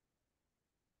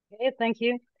 Okay, thank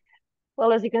you.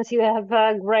 Well, as you can see, we have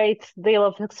a great deal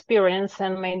of experience,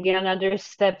 and maybe another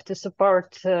step to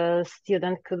support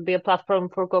student could be a platform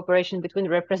for cooperation between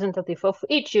representatives of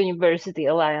each university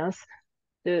alliance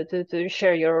to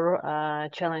share your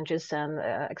challenges and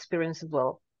experience as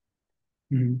well.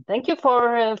 Mm-hmm. Thank you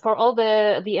for all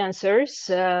the answers.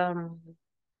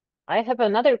 I have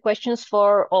another questions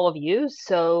for all of you.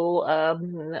 So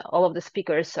all of the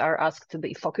speakers are asked to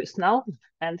be focused now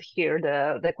and hear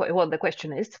what the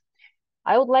question is.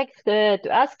 I would like to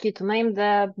ask you to name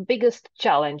the biggest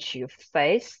challenge you've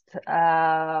faced.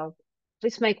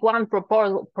 Please make one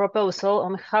proposal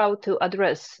on how to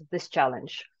address this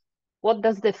challenge. What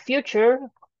does the future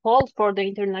hold for the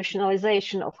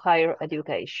internationalization of higher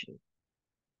education?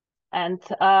 And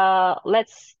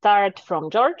let's start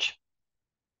from George.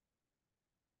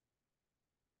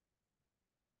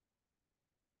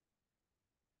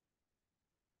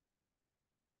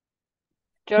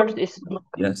 George is...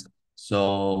 Yes.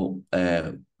 So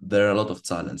there are a lot of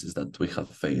challenges that we have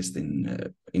faced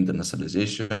in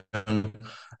internationalization,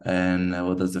 and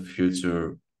what does the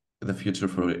future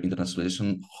for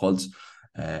internationalization holds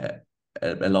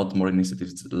a lot more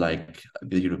initiatives like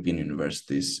the European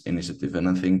Universities Initiative. And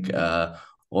I think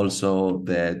also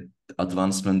the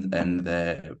advancement and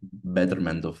the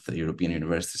betterment of the European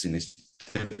Universities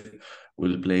Initiative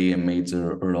will play a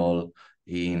major role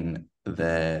in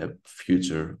the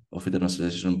future of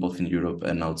internationalization, both in Europe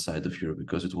and outside of Europe,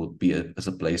 because it will be as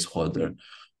a placeholder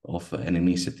of an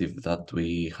initiative that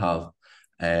we have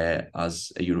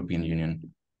as a European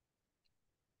Union.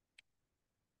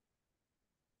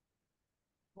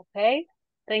 Okay,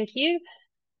 thank you.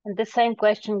 And the same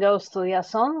question goes to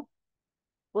Yason.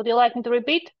 Would you like me to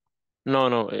repeat?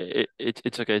 No,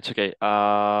 it's okay. It's okay.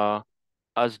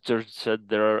 As George said,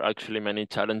 there are actually many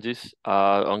challenges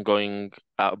ongoing,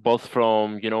 both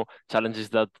from challenges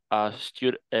that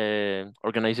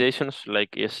organizations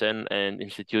like ESN and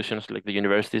institutions like the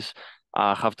universities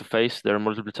have to face. There are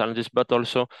multiple challenges, but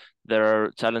also there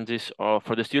are challenges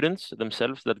for the students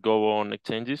themselves that go on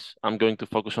exchanges. I'm going to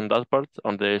focus on that part,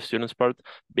 on the students' part,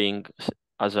 being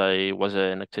as I was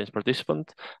an exchange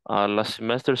participant last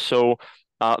semester. So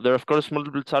there are, of course,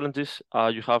 multiple challenges.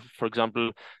 You have, for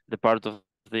example, the part of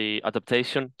the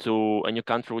adaptation to a new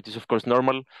country, which is, of course,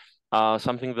 normal.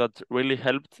 Something that really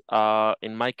helped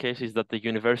in my case is that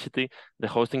the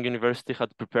hosting university,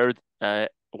 had prepared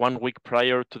 1 week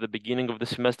prior to the beginning of the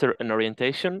semester an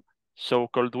orientation,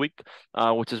 so-called week,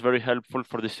 which is very helpful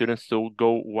for the students to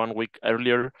go 1 week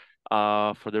earlier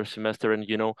for their semester and,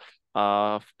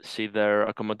 see their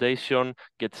accommodation,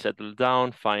 get settled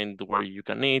down, find where you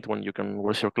can eat, when you can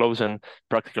wash your clothes, and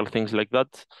practical things like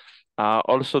that.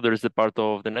 Also, there is the part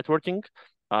of the networking,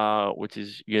 which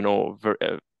is,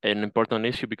 an important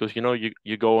issue, because,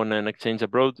 you go on an exchange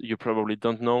abroad, you probably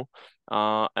don't know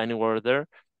anywhere there.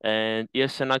 And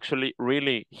ESN actually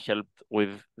really helped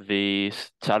with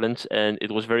this challenge, and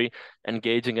it was very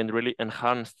engaging and really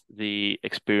enhanced the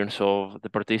experience of the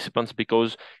participants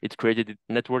because it created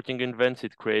networking events,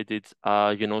 it created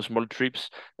small trips,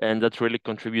 and that really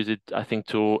contributed, I think,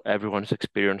 to everyone's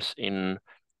experience in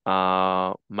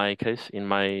my case, in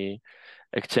my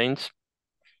exchange.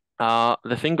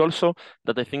 The thing also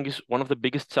that I think is one of the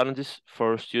biggest challenges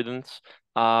for students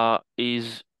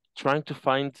is trying to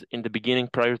find in the beginning,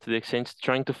 prior to the exchange,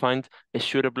 trying to find a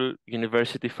suitable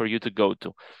university for you to go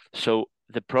to. So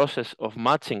the process of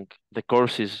matching the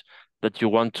courses that you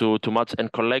want to match and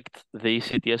collect the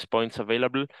ECTS points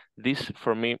available, this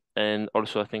for me, and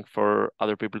also I think for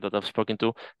other people that I've spoken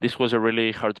to, this was a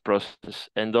really hard process.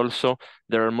 And also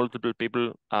there are multiple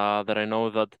people that I know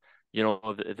that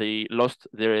they lost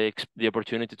the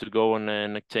opportunity to go on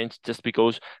an exchange just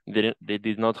because they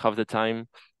did not have the time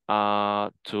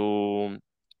to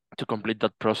complete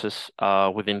that process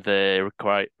within the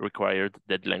required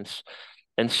deadlines.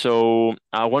 And so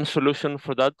one solution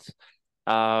for that,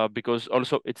 because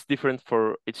also it's different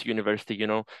for each university,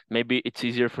 maybe it's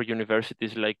easier for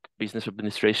universities like business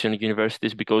administration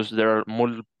universities because there are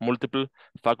multiple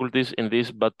faculties in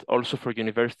this, but also for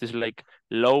universities like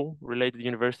law related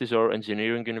universities or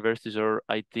engineering universities or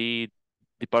IT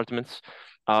departments,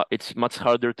 it's much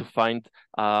harder to find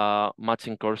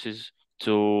matching courses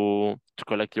to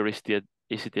collect your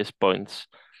ECTS points.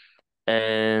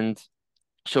 And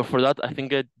so for that, I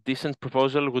think a decent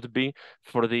proposal would be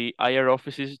for the IR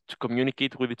offices to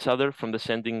communicate with each other from the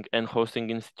sending and hosting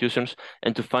institutions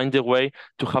and to find a way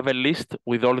to have a list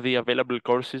with all the available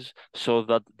courses so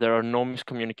that there are no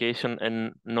miscommunication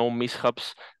and no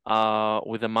mishaps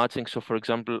with the matching. So for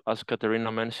example, as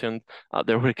Katerina mentioned,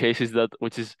 there were cases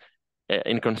which is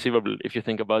inconceivable if you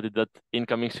think about it, that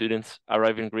incoming students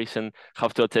arrive in Greece and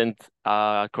have to attend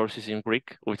courses in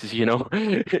Greek, which is,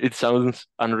 it sounds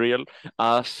unreal.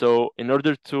 So in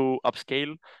order to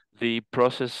upscale the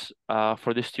process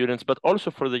for the students, but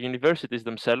also for the universities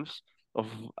themselves of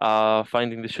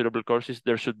finding the suitable courses,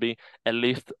 there should be a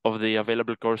list of the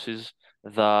available courses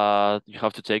that you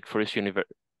have to take for each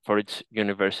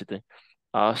university.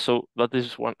 So that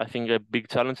is one, I think, a big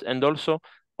challenge. And also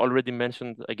already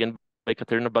mentioned again by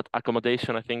Katerina, but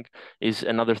accommodation, I think, is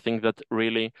another thing that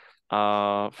really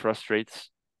frustrates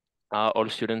all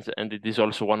students, and it is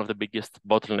also one of the biggest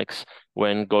bottlenecks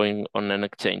when going on an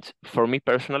exchange. For me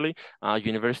personally,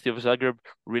 University of Zagreb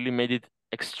really made it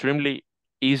extremely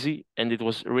easy, and it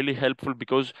was really helpful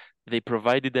because they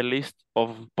provided a list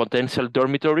of potential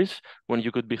dormitories when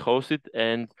you could be hosted,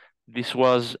 and this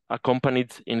was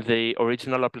accompanied in the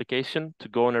original application to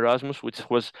go on Erasmus, which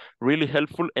was really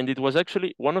helpful. And it was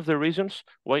actually one of the reasons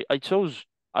why I chose,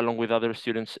 along with other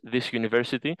students, this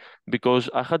university, because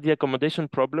I had the accommodation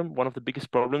problem, one of the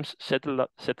biggest problems,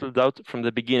 settled out from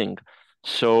the beginning.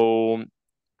 So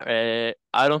I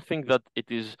don't think that it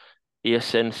is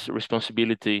ESN's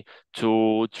responsibility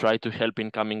to try to help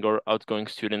incoming or outgoing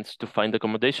students to find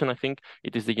accommodation. I think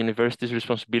it is the university's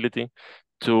responsibility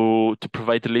to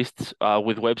provide lists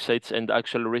with websites and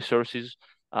actual resources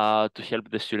to help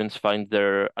the students find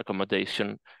their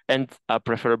accommodation, and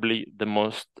preferably the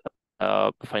most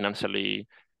financially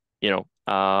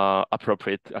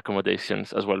appropriate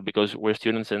accommodations as well, because we're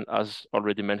students, and as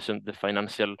already mentioned, the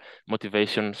financial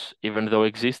motivations, even though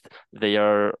exist, they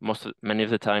are many of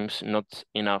the times not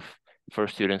enough for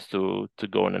students to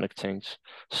go on an exchange.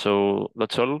 So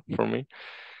that's all for me.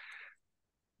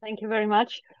 Thank you very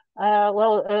much.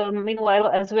 Meanwhile,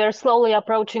 as we are slowly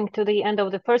approaching to the end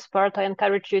of the first part, I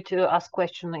encourage you to ask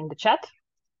questions in the chat.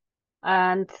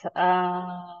 And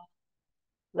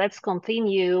let's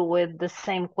continue with the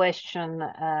same question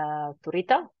to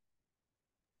Rita.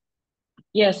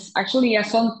 Yes, actually,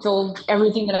 Yason told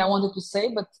everything that I wanted to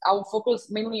say, but I'll focus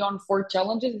mainly on 4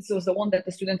 challenges. This was the one that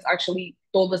the students actually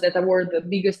told us that were the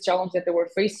biggest challenge that they were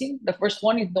facing. The first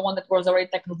one is the one that was already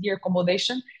tackled here,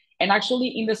 accommodation. And actually,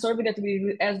 in the survey that we did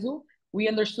with ESU, we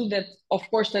understood that, of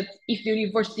course, that if the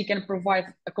university can provide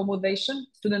accommodation,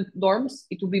 student dorms,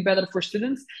 it will be better for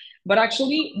students. But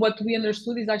actually, what we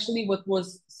understood is actually what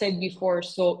was said before.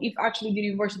 So if actually the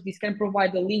universities can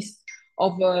provide a list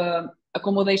of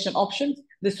accommodation options,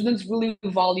 the students really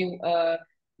value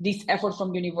this effort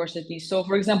from university. So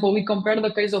for example, we compare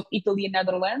the case of Italy and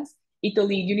Netherlands.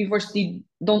 Italy university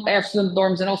don't have student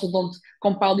dorms and also don't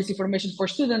compile this information for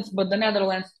students, but the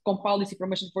Netherlands compile this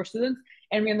information for students.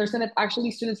 And we understand that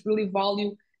actually students really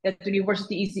value that the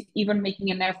university is even making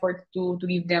an effort to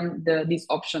give them these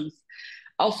options.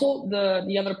 Also,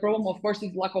 the other problem, of course,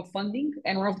 is lack of funding.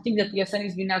 And one of the things that ESN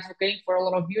has been advocating for a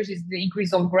lot of years is the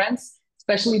increase of grants,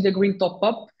 especially the green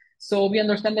top-up. So we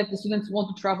understand that the students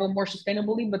want to travel more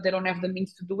sustainably, but they don't have the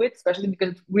means to do it, especially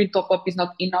because green top-up is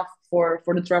not enough for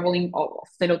the traveling of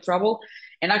sustainable travel.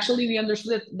 And actually, we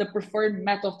understood that the preferred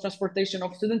method of transportation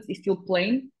of students is still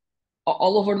plane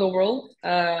all over the world,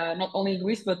 not only in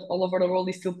Greece, but all over the world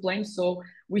is still plane. So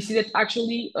we see that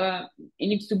actually it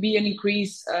needs to be an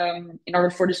increase in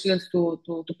order for the students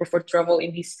to prefer travel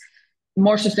in these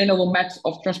more sustainable methods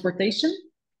of transportation.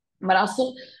 But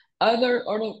also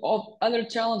other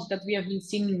challenge that we have been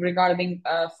seeing regarding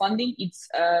funding, it's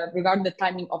regarding the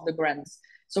timing of the grants.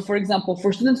 So for example,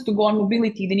 for students to go on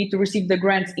mobility, they need to receive the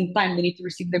grants in time. They need to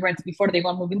receive the grants before they go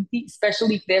on mobility,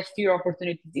 especially if they have fewer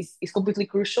opportunities. It's completely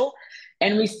crucial.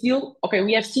 And we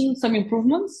have seen some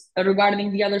improvements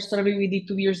regarding the other survey we did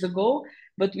 2 years ago,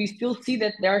 but we still see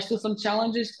that there are still some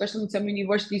challenges, especially in some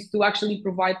universities, to actually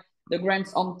provide the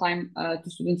grants on time to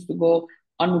students to go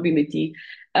on mobility.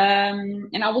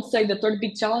 And I would say the third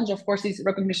big challenge, of course, is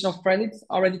recognition of credits,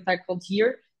 already tackled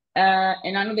here.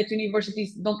 And I know that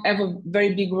universities don't have a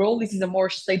very big role. This is a more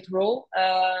state role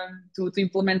to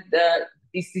implement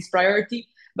this priority,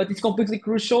 but it's completely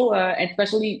crucial,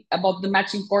 especially about the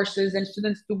matching courses and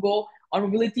students to go on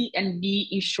mobility and be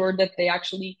ensured that they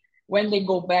actually, when they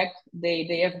go back,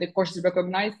 they have the courses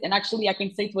recognized. And actually, I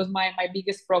can say it was my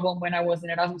biggest problem when I was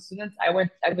an Erasmus student. I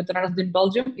went to Erasmus in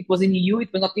Belgium. It was in EU.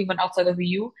 It was not even outside of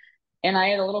EU. And I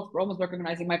had a lot of problems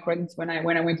recognizing my credits when I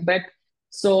went back.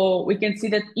 So we can see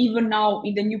that even now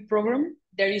in the new program,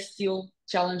 there is still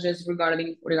challenges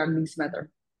regarding this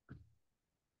matter.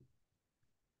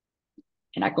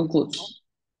 And I conclude.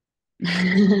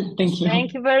 Thank you.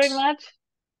 Thank you very much.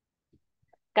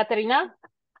 Katerina?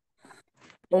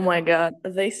 Oh my God,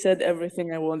 they said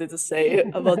everything I wanted to say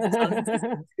about the challenges.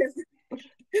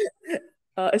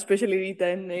 Especially Rita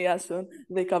and Yasun,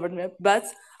 they covered me. But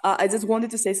I just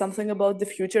wanted to say something about the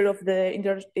future of the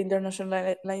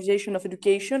internationalization of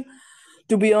education.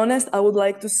 To be honest, I would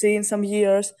like to see in some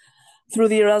years through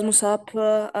the Erasmus app,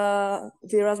 the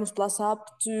Erasmus Plus app,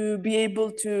 to be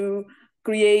able to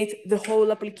create the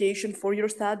whole application for your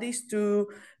studies, to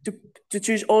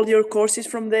choose all your courses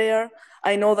from there.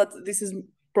 I know that this is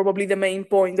probably the main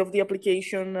point of the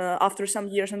application after some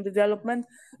years in development.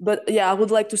 But yeah, I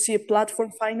would like to see a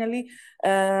platform finally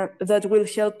that will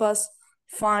help us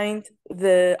find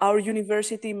our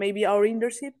university, maybe our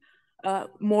internship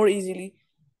more easily.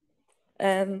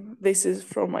 And this is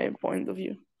from my point of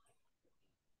view.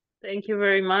 Thank you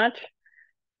very much.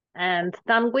 And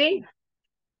Tanguy?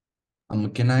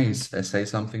 Can I say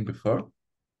something before?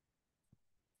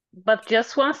 But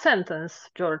just one sentence,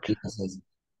 George. Yes.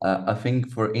 I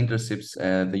think for internships,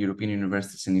 the European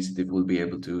Universities Initiative will be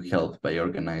able to help by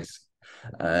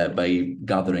by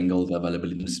gathering all the available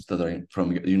internships that are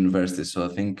from universities. So I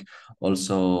think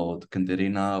also,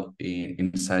 Katerina,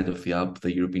 inside of the app,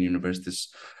 the European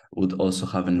universities would also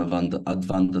have an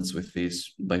advantage with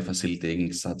this by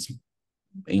facilitating such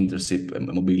internship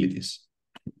mobilities.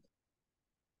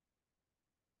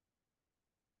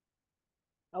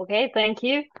 Okay, thank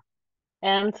you.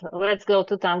 And let's go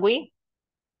to Tanguy.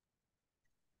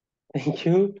 Thank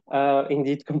you.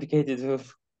 Indeed, complicated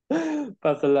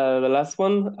but the last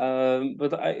one.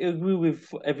 But I agree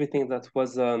with everything that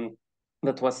was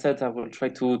said. I will try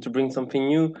to bring something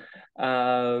new,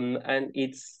 and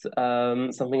it's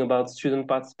something about student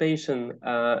participation,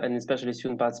 and especially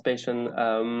student participation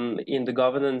in the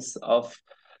governance of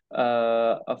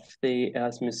the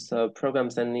Erasmus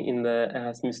programs and in the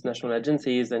Erasmus national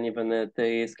agencies, and even at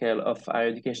the scale of higher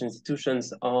education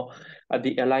institutions or at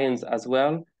the Alliance as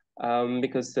well.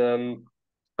 Because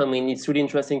I mean, it's really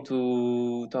interesting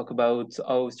to talk about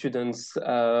how students,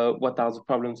 what are the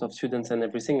problems of students and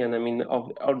everything. And I mean,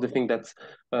 all the things that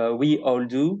we all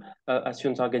do as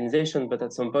student organization, but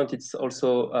at some point it's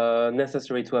also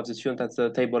necessary to have the student at the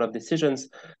table of decisions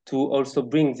to also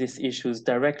bring these issues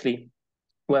directly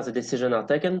where the decisions are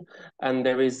taken. And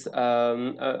there is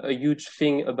a huge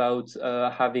thing about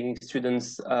having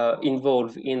students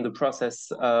involved in the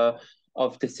process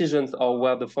of decisions or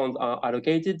where the funds are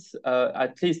allocated,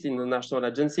 at least in the national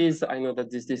agencies. I know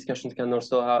that this discussion can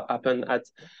also happen at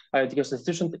higher education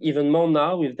institutions, even more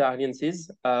now with the alliances,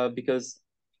 because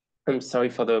I'm sorry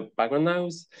for the background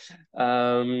noise.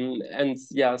 And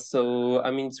yeah, so I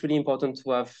mean, it's really important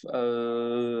to have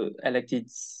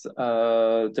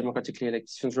democratically elected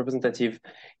student representative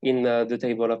in the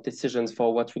table of decisions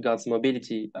for what regards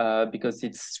mobility, because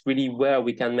it's really where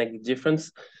we can make the difference.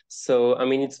 So, I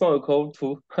mean, it's more a call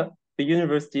to the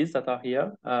universities that are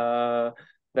here,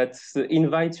 that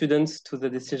invite students to the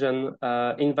decision,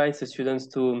 invite the students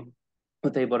to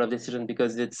the table of decision,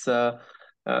 because it's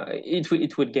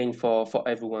it would gain for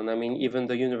everyone. I mean, even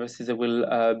the universities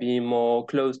will be more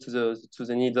close to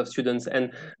the needs of students,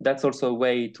 and that's also a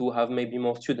way to have maybe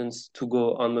more students to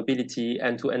go on mobility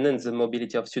and to enhance the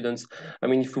mobility of students. I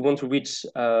mean, if we want to reach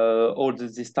all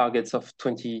these targets of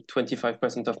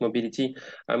 25% of mobility,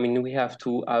 I mean, we have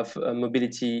to have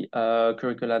mobility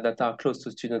curricula that are close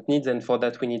to student needs, and for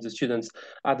that we need the students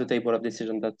at the table of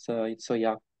decision. So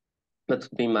yeah, that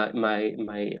would be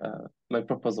my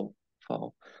proposal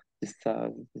for this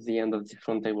the end of the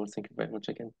front table. Thank you very much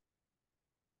again.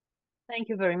 Thank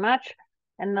you very much.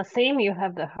 And Nassim, you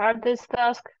have the hardest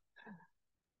task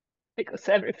because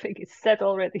everything is said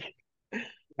already.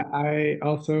 I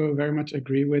also very much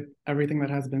agree with everything that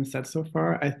has been said so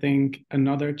far. I think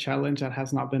another challenge that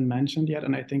has not been mentioned yet,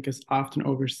 and I think is often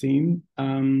overseen,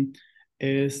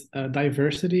 is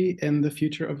diversity in the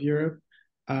future of Europe.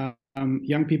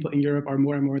 Young people in Europe are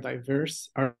more and more diverse.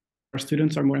 Our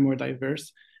students are more and more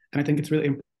diverse. And I think it's really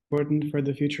important for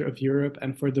the future of Europe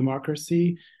and for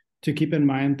democracy to keep in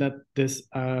mind that this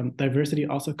diversity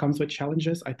also comes with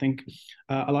challenges. I think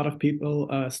a lot of people,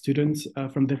 students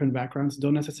from different backgrounds,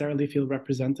 don't necessarily feel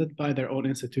represented by their own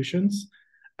institutions,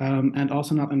 and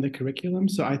also not in the curriculum.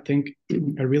 So I think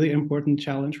a really important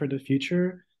challenge for the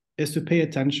future is to pay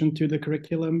attention to the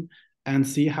curriculum and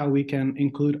see how we can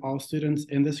include all students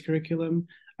in this curriculum.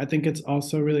 I think it's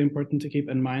also really important to keep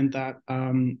in mind that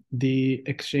the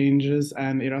exchanges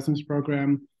and Erasmus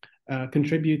program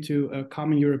contribute to a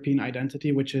common European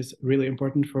identity, which is really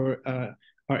important for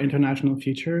our international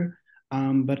future.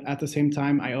 But at the same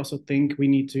time, I also think we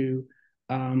need to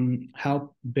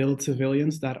help build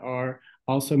civilians that are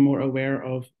also more aware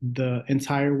of the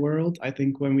entire world. I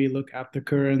think when we look at the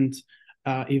current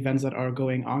events that are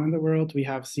going on in the world, we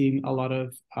have seen a lot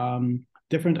of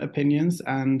different opinions,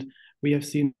 and we have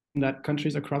seen that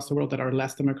countries across the world that are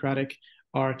less democratic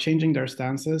are changing their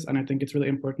stances. And I think it's really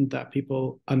important that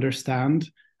people understand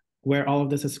where all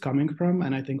of this is coming from.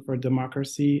 And I think for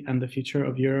democracy and the future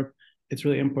of Europe, it's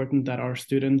really important that our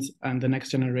students and the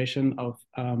next generation of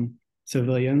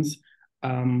civilians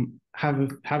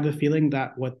have the feeling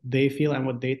that what they feel and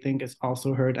what they think is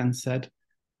also heard and said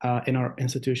in our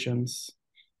institutions.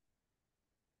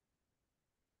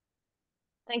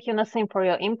 Thank you, Nassim, for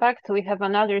your impact. We have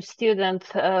another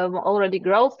student already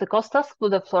growth. The Kostas,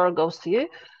 the floor goes to you.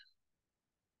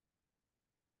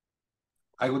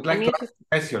 I would like to ask a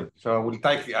question, so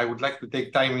I would like to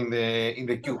take time in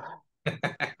the queue.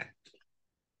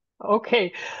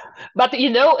 Okay, but you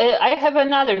know, I have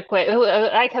another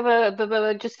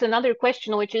just another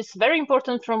question, which is very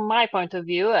important from my point of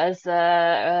view as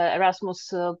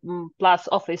Erasmus Plus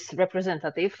office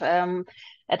representative.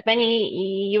 At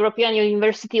many European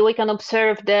universities, we can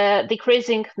observe the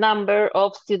decreasing number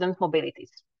of student mobilities.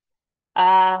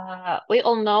 We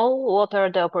all know what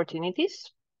are the opportunities,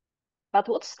 but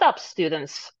what stops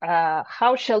students?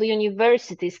 How shall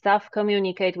university staff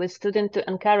communicate with students to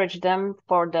encourage them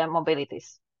for the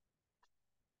mobilities?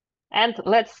 And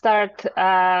let's start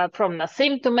from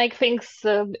Nassim to make things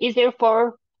easier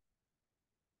for...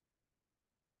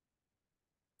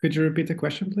 Could you repeat the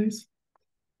question, please?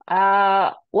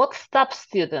 What stops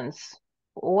students?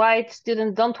 Why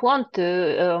students don't want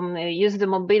to use the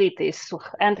mobilities,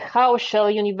 and how shall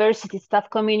university staff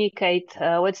communicate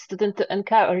with students to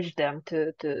encourage them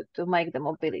to make the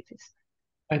mobilities?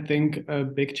 I think a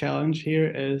big challenge here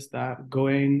is that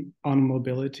going on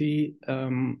mobility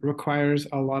requires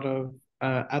a lot of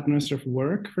administrative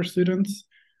work for students.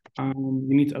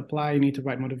 You need to apply, you need to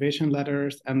write motivation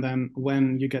letters, and then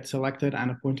when you get selected and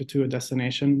appointed to a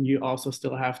destination, you also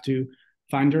still have to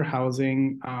find your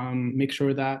housing, make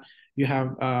sure that you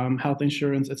have health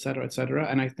insurance, et cetera, et cetera.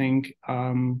 And I think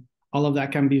all of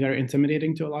that can be very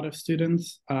intimidating to a lot of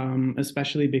students,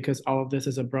 especially because all of this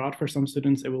is abroad. For some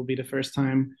students, it will be the first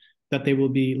time that they will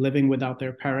be living without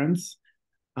their parents.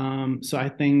 So I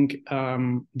think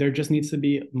there just needs to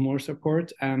be more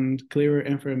support and clearer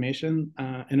information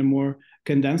in a more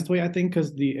condensed way, I think,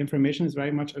 because the information is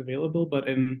very much available, but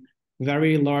in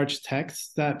very large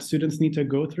texts that students need to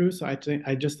go through. So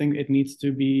I just think it needs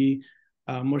to be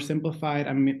more simplified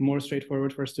and more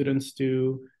straightforward for students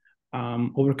to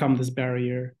overcome this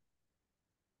barrier.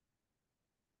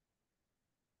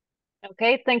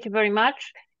 Okay, thank you very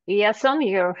much. Yason,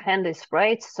 your hand is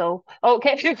raised, so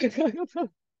okay.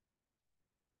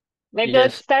 Maybe Yes.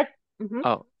 let's start.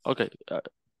 Oh, okay.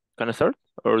 Can I start,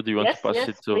 or do you want to pass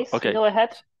it to? Please, okay, go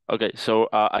ahead. Okay, so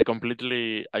I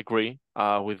completely agree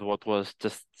with what was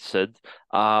just said.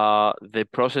 The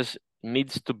process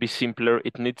needs to be simpler.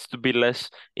 It needs to be less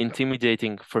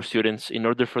intimidating for students in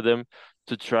order for them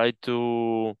to try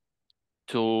to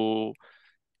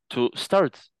to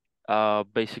start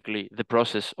basically the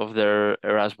process of their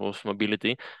Erasmus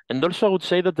mobility. And also I would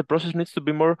say that the process needs to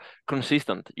be more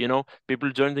consistent. You know, people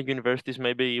join the universities,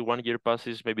 maybe 1 year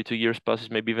passes, maybe 2 years passes,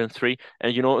 maybe even 3,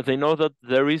 and you know, they know that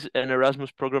there is an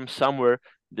Erasmus program somewhere.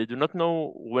 They do not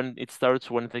know when it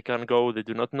starts, when they can go. They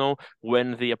do not know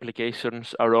when the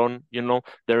applications are on. You know,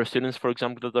 there are students, for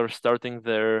example, that are starting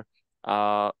their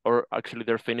or actually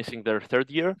they're finishing their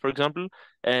 3rd year, for example,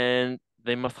 and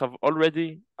they must have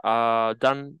already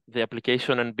done the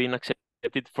application and been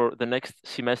accepted for the next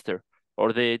semester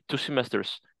or the 2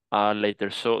 semesters later.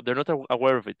 So they're not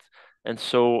aware of it. And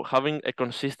so having a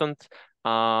consistent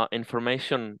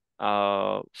information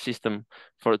system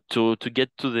to get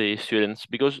to the students,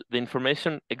 because the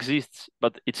information exists,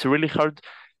 but it's really hard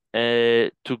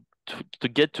to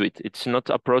get to it. It's not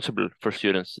approachable for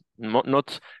students.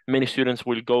 Not many students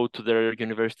will go to their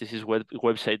university's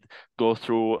website, go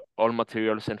through all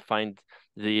materials and find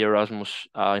the Erasmus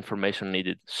information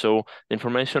needed. So the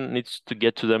information needs to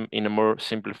get to them in a more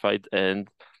simplified and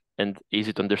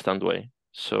easy to understand way.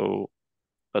 So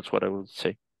that's what I would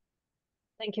say.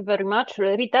 Thank you very much.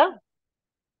 Rita?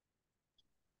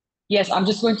 Yes, I'm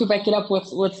just going to back it up with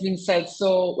what's been said.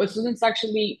 So what students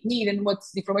actually need and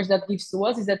what's the information that gives to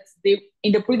us is that they,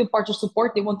 in the pre-departure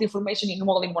support, they want the information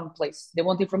all in one place. They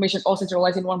want the information all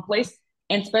centralized in one place.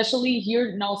 And especially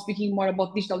here, now speaking more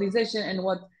about digitalization and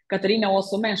what Katerina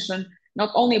also mentioned, not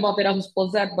only about the Erasmus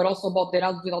Plus Z, but also about the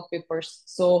Erasmus without papers.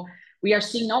 So we are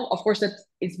seeing now, of course, that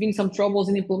it's been some troubles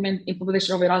in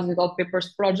implementation of Erasmus without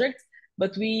papers project,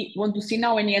 but we want to see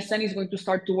now, and ESN is going to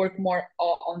start to work more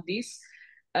on this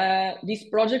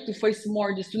project to face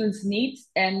more the students' needs.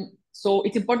 And so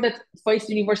it's important that face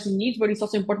the university needs, but it's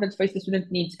also important to face the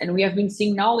student needs. And we have been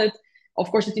seeing now that,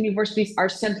 of course, the universities are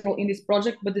central in this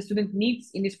project, but the student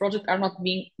needs in this project are not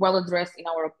being well addressed, in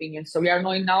our opinion. So we are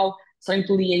now starting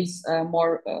to liaise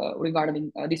more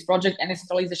regarding this project and the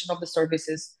centralization of the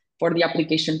services for the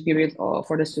application period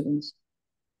for the students.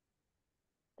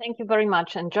 Thank you very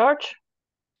much. And George?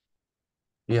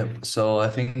 Yeah, so I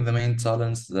think the main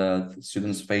challenge that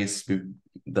students face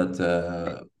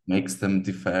that makes them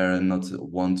defer and not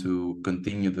want to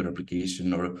continue their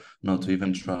application or not to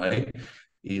even try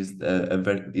is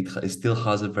it still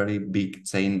has a very big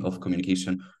chain of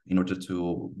communication in order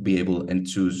to be able and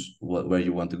choose where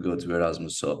you want to go to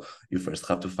Erasmus. So you first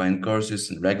have to find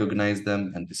courses and recognize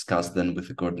them and discuss them with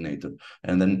the coordinator,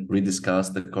 and then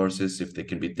rediscuss the courses if they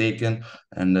can be taken.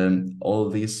 And then all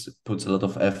this puts a lot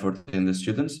of effort in the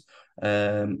students,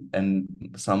 and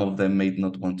some of them may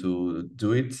not want to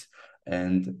do it.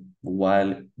 And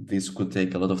while this could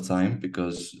take a lot of time,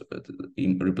 because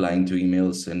in replying to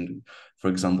emails, and for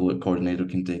example, a coordinator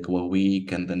can take a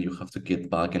week, and then you have to get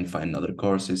back and find other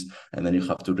courses, and then you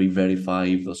have to re-verify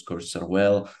if those courses are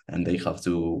well, and they have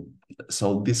to.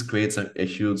 So this creates a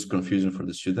huge confusion for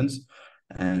the students,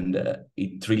 and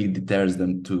it really deters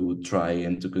them to try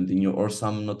and to continue, or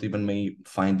some not even may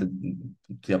find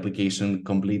the application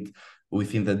complete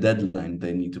within the deadline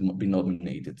they need to be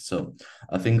nominated. So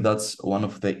I think that's one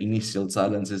of the initial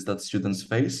challenges that students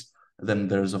face. Then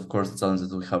there's, of course, the challenges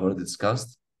that we have already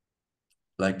discussed,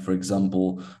 like, for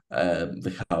example,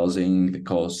 the housing, the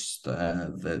cost,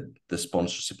 the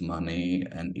sponsorship money,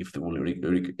 and if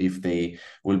they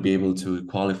will be able to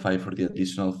qualify for the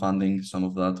additional funding. Some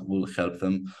of that will help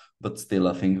them, but still,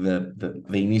 I think the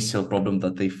initial problem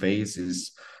that they face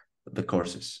is the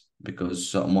courses,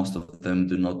 because most of them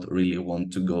do not really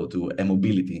want to go to a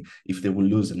mobility if they will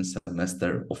lose a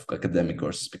semester of academic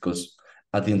courses, because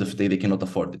at the end of the day, they cannot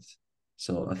afford it.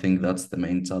 So I think that's the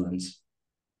main challenge.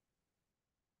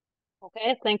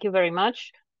 Okay, thank you very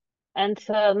much. And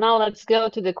now let's go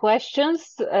to the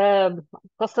questions.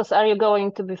 Kostas, are you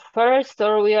going to be first,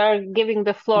 or we are giving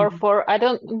the floor for, I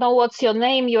don't know what's your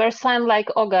name, you are signed like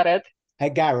Ogaret.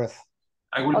 Gareth.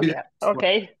 I will be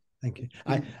okay. Thank you.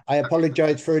 I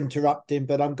apologize for interrupting,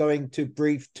 but I'm going to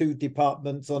brief 2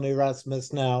 departments on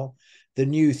Erasmus now, the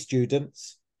new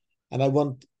students. And I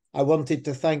wanted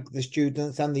to thank the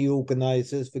students and the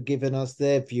organisers for giving us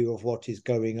their view of what is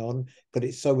going on, but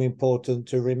it's so important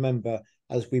to remember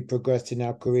as we progress in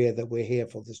our career that we're here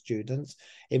for the students.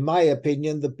 In my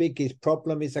opinion, the biggest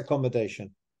problem is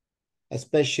accommodation,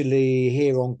 especially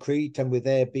here on Crete and with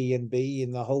Airbnb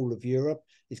in the whole of Europe.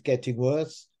 It's getting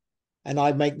worse. And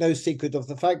I make no secret of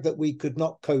the fact that we could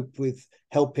not cope with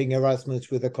helping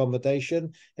Erasmus with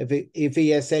accommodation if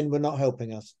ESN were not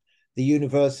helping us. The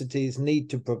universities need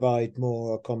to provide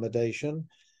more accommodation.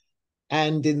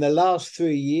 And in the last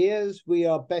 3 years, we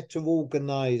are better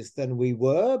organised than we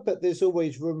were, but there's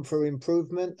always room for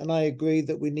improvement. And I agree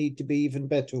that we need to be even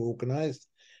better organised.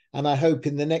 And I hope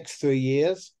in the next 3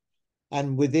 years,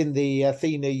 and within the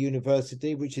Athena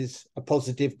University, which is a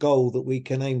positive goal that we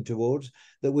can aim towards,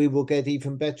 that we will get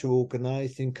even better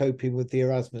organised in coping with the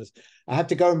Erasmus. I have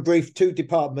to go and brief 2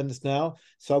 departments now,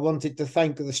 so I wanted to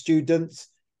thank the students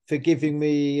for giving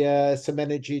me some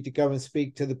energy to go and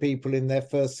speak to the people in their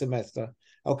first semester.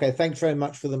 Okay, thanks very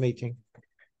much for the meeting.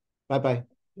 Bye-bye.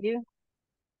 You.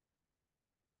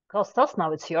 Kostas,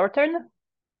 now it's your turn.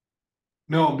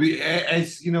 No,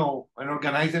 as you know, an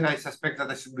organizer, I suspect that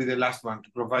I should be the last one to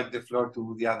provide the floor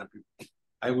to the other people.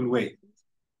 I will wait.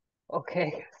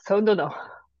 Okay, so Nuno.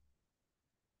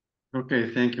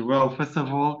 Okay, thank you. Well, first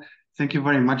of all, thank you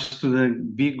very much to the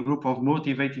big group of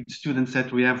motivated students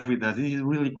that we have with us. This is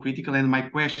really critical, and my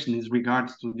question is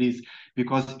regards to this,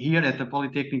 because here at the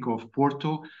Polytechnic of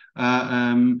Porto,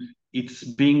 it's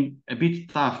being a bit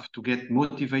tough to get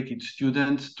motivated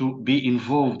students to be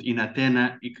involved in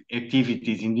Athena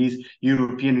activities in these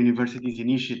European universities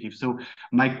initiatives. So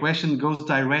my question goes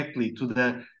directly to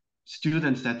the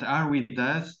students that are with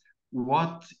us.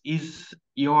 What is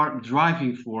your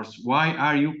driving force? Why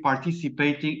are you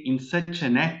participating in such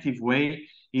an active way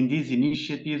in these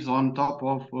initiatives on top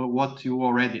of what you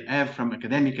already have from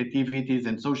academic activities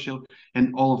and social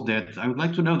and all of that? I would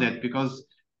like to know that, because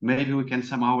maybe we can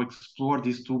somehow explore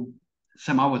this to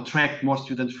somehow attract more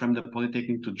students from the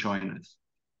Polytechnic to join us.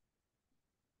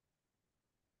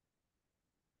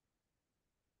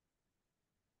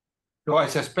 So I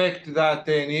suspect that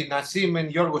Nassim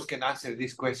and Yorgos can answer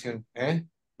this question,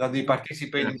 that they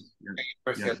participate in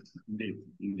yes,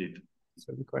 indeed.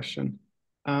 So the question.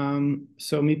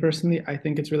 So me personally, I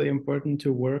think it's really important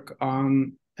to work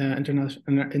on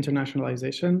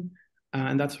internationalization.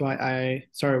 And that's why I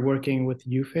started working with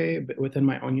UFE within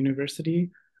my own university.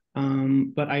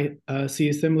 But I see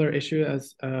a similar issue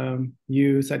as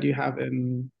you said you have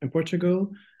in Portugal,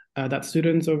 that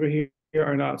students over here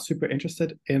are not super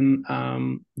interested in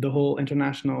the whole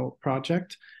international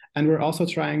project. And we're also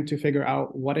trying to figure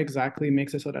out what exactly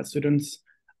makes it so that students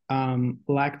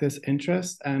lack this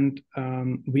interest. And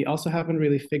we also haven't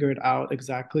really figured out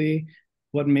exactly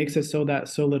what makes it so that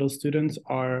so little students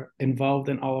are involved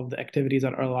in all of the activities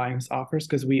that our alliance offers,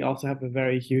 because we also have a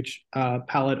very huge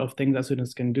palette of things that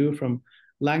students can do, from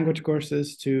language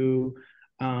courses to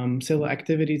civil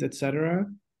activities, etc.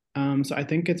 So I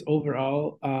think it's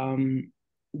overall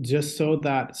just so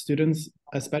that students,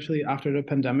 especially after the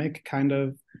pandemic, kind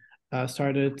of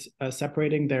started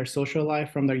separating their social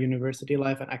life from their university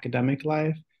life and academic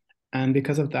life. And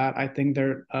because of that, I think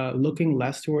they're looking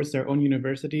less towards their own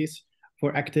universities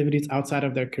for activities outside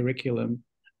of their curriculum.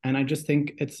 And I just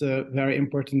think it's a very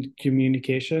important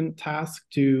communication task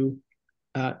to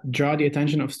draw the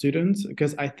attention of students,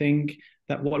 because I think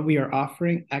that what we are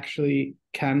offering actually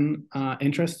can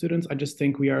interest students. I just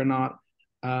think we are not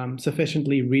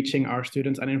sufficiently reaching our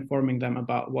students and informing them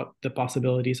about what the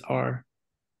possibilities are.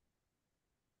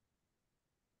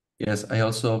 Yes, I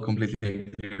also completely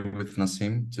agree with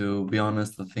Nassim. To be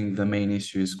honest, I think the main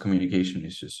issue is communication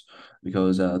issues,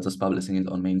 because just publishing it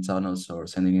on main channels or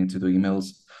sending it to the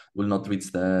emails will not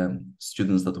reach the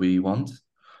students that we want.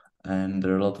 And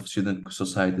there are a lot of student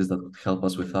societies that could help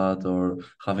us with that, or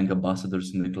having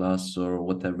ambassadors in the class or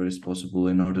whatever is possible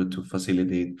in order to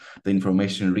facilitate the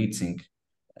information reaching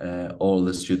all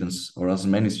the students, or as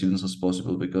many students as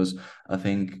possible, because I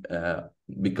think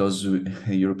because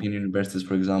European universities,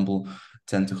 for example,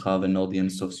 tend to have an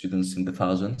audience of students in the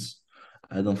thousands,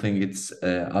 I don't think it's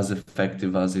as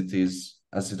effective as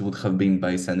it would have been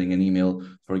by sending an email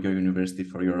for your university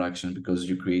for your action, because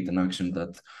you create an action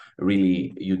that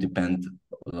really you depend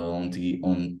on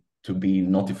to be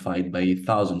notified by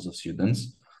thousands of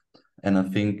students. And I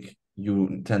think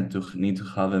you tend to need to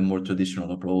have a more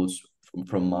traditional approach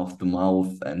from mouth to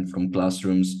mouth and from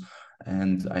classrooms.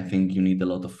 And I think you need a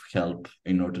lot of help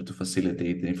in order to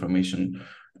facilitate the information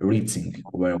reaching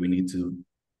where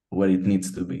it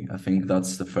needs to be. I think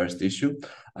that's the first issue.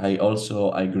 I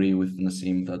agree with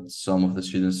Nassim that some of the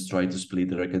students try to split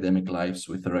their academic lives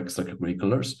with their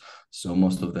extracurriculars. So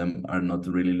most of them are not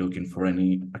really looking for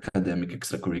any academic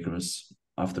extracurriculars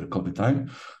after COVID time.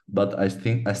 But I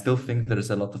still think there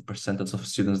is a lot of percentage of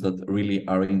students that really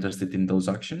are interested in those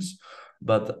actions.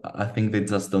 But I think they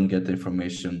just don't get the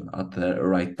information at the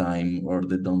right time, or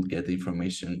they don't get the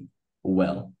information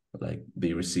well. Like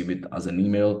they receive it as an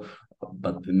email,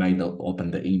 but they might not open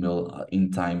the email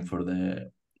in time for the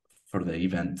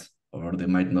event, or they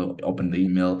might not open the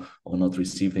email or not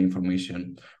receive the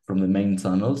information from the main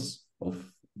channels of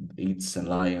its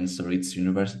alliance or its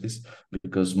universities,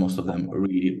 because most of them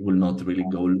really will not really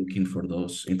go looking for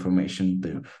those information.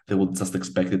 They will just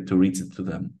expect it to reach it to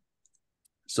them.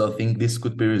 So I think this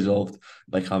could be resolved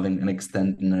by having an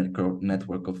extended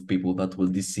network of people that will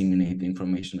disseminate the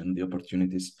information and the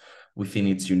opportunities within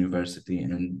its university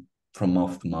and from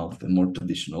mouth to mouth, a more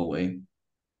traditional way.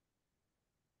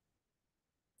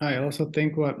 I also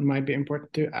think what might be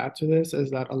important to add to this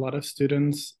is that a lot of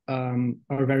students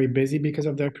are very busy because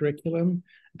of their curriculum,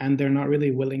 and they're not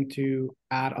really willing to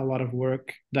add a lot of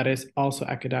work that is also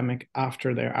academic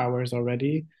after their hours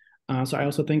already. So I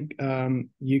also think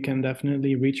you can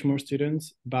definitely reach more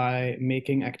students by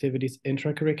making activities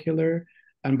intracurricular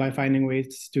and by finding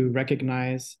ways to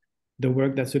recognize the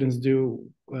work that students do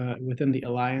within the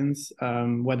Alliance,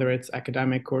 whether it's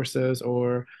academic courses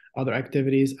or other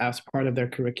activities as part of their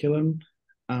curriculum,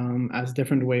 as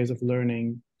different ways of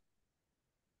learning.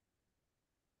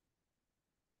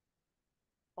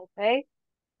 Okay,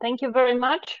 thank you very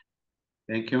much.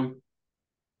 Thank you.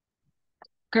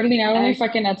 Caroline, I don't know if I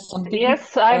can add something.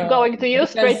 Yes, I'm going to you,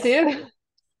 straight to you.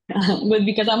 But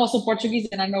because I'm also Portuguese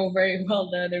and I know very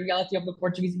well the reality of the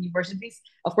Portuguese universities.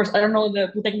 Of course, I don't know the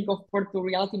Técnico of Porto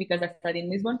reality because I studied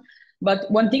in Lisbon.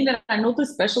 But one thing that I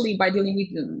noticed, especially by dealing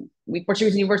with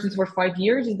Portuguese universities for 5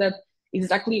 years, is that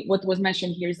exactly what was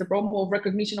mentioned here is the problem of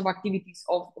recognition of activities,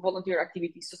 of volunteer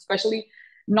activities, so especially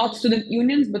not student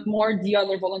unions, but more the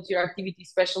other volunteer activities,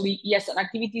 especially ESN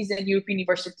activities and European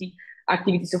University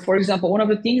activities. So for example, one of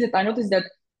the things that I noticed that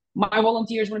my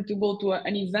volunteers wanted to go to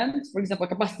an event, for example, a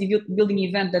capacity building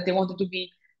event that they wanted to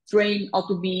be trained how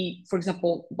to be, for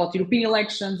example, about European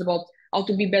elections, about how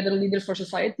to be better leaders for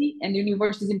society. And the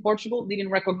universities in Portugal didn't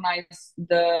recognize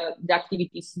the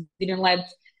activities, didn't let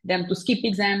them to skip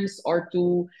exams or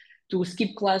to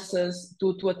skip classes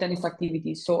to attend these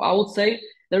activities. So I would say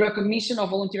the recognition of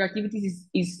volunteer activities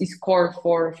is core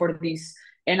for this.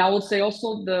 And I would say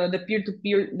also the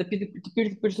peer-to-peer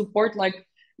support, like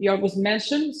Jörg was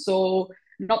mentioned. So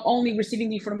not only receiving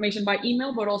the information by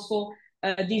email, but also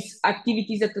these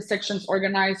activities that the sections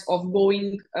organize of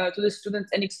going to the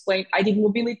students and explain, I did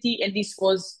mobility, and this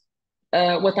was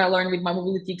what I learned with my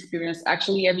mobility experience.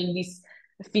 Actually having this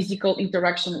physical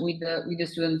interaction with the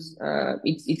students,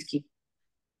 it's key.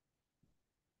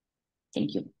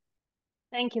 Thank you.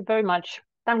 Thank you very much.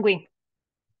 Tanguy.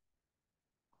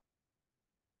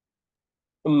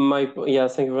 Thank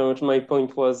you very much. My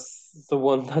point was the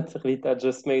one that Rita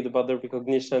just made about the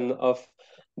recognition of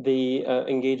the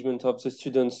engagement of the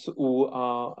students who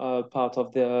are part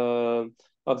of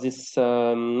this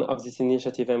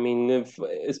initiative. I mean,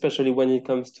 especially when it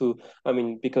comes to, I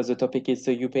mean, because the topic is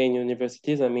the European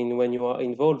universities. I mean, when you are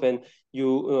involved, and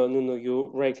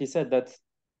you rightly said that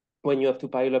when you have to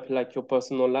pile up like your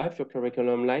personal life, your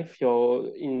curriculum life, your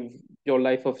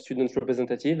life of students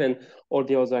representative, and all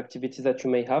the other activities that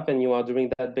you may have, and you are doing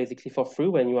that basically for free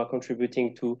when you are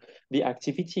contributing to the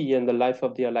activity and the life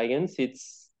of the Alliance,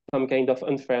 it's some kind of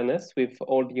unfairness with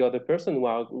all the other person who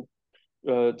are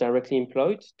directly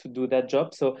employed to do that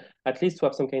job. So at least to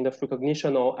have some kind of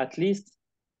recognition, or at least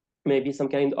maybe some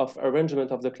kind of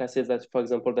arrangement of the classes, that, for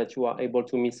example, that you are able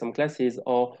to miss some classes,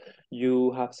 or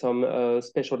you have some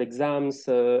special exams,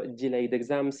 delayed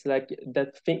exams, like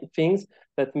that things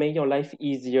that make your life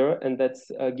easier and that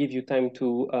give you time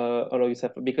to allow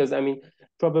yourself. Because I mean,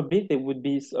 probably there would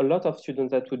be a lot of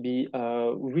students that would be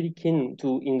really keen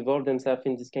to involve themselves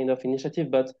in this kind of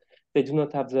initiative, but they do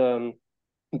not have the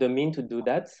mean to do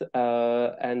that,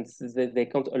 and they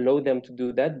can't allow them to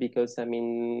do that because, I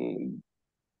mean,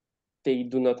 they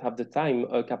do not have the time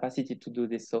or capacity to do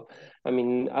this. So, I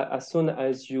mean, as soon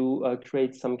as you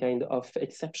create some kind of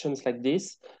exceptions like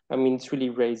this, I mean, it's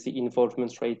really raise the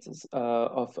involvement rates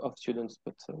of students.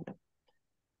 But thank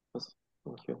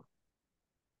you.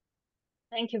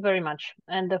 Thank you very much.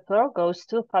 And the floor goes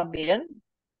to Fabian.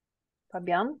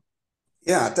 Fabian?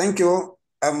 Yeah, thank you.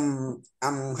 I'm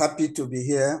happy to be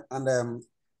here, and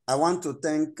I want to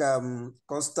thank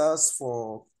Costas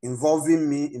for involving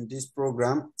me in this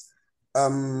program.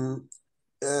 For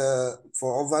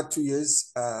over 2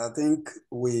 years, I think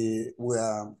we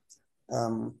are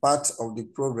part of the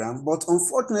program, but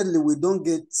unfortunately, we don't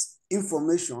get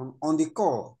information on the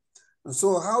call. And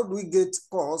so how do we get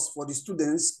calls for the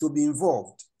students to be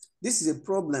involved? This is a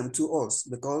problem to us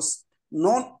because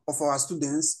none of our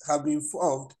students have been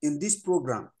involved in this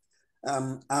program.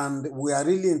 And we are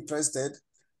really interested.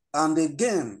 And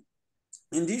again,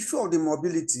 in the issue of the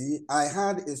mobility, I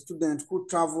had a student who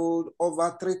traveled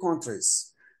over 3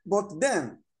 countries. But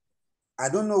then, I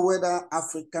don't know whether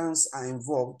Africans are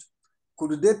involved.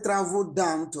 Could they travel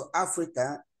down to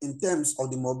Africa in terms of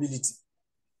the mobility?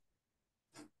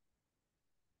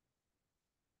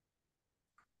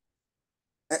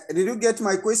 Did you get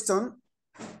my question?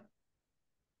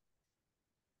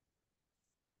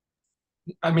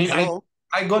 I mean, Hello?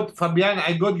 I got Fabian,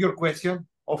 I got your question.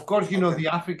 Of course, you know, Okay.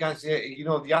 the Africans,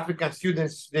 the African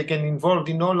students, they can involved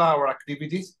in all our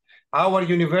activities. Our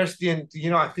university, and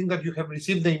I think that you have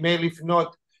received the email. If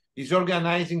not, is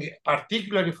organizing,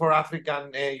 particularly for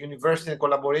African university in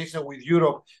collaboration with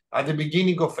Europe, at the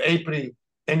beginning of April,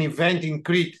 an event in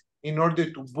Crete in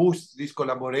order to boost this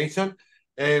collaboration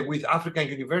with African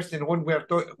universities. And when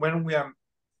we are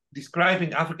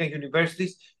describing African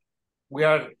universities, we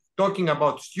are talking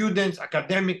about students,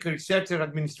 academic, researchers,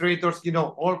 administrators,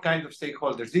 all kinds of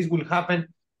stakeholders. This will happen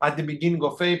at the beginning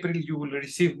of April. You will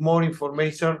receive more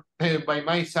information by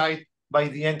my side by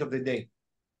the end of the day.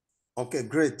 Okay,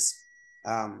 great.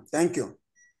 Thank you.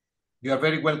 You are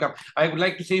very welcome. I would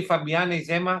like to say Fabiana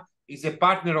Izema is a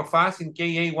partner of us in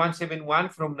KA 171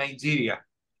 from Nigeria.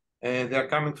 They are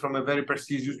coming from a very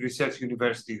prestigious research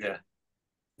university there.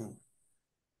 And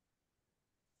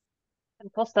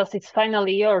Kostas, it's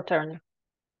finally your turn.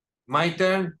 My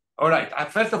turn. All right.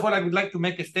 First of all, I would like to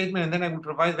make a statement, and then I will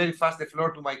provide very fast the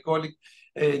floor to my colleague,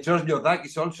 George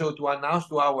Liodakis, also to announce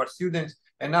to our students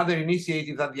another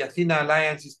initiative that the Athena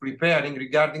Alliance is preparing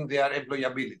regarding their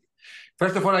employability.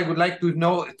 First of all, I would like to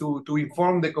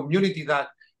inform the community that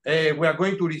we are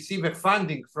going to receive a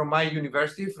funding from my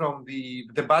university, from the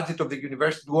budget of the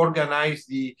university, to organize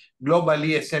the Global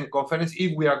ESN conference,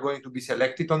 if we are going to be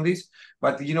selected on this.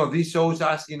 But, this shows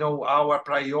us, our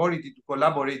priority to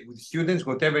collaborate with students.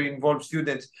 Whatever involves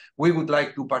students, we would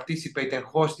like to participate and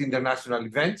host international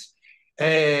events.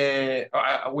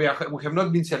 We have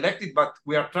not been selected, but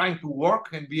we are trying to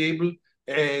work and be able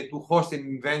to host an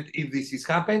event if this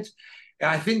happens.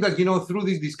 I think that, through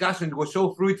this discussion, it was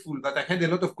so fruitful that I had a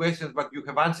lot of questions, but you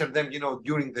have answered them,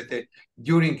 during the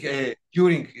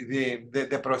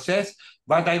process.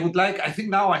 But I think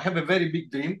now I have a very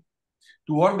big dream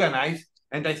to organize,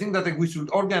 and I think that we should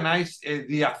organize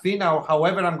the Athena, or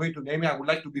however I'm going to name it. I would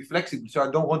like to be flexible, so I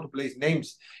don't want to place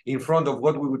names in front of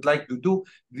what we would like to do,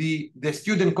 the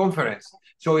student conference.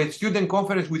 So a student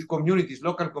conference with communities,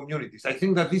 local communities. I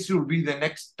think that this will be the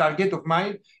next target of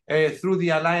mine through the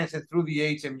Alliance and through the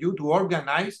HMU, to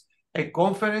organize a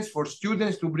conference for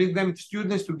students, to bring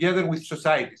students together with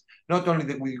societies, not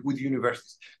only with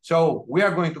universities. So we are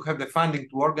going to have the funding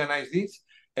to organize this,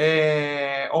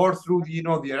 or through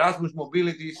the Erasmus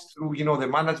mobilities, through the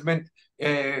management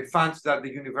funds that the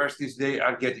universities they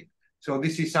are getting. So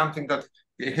this is something that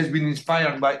has been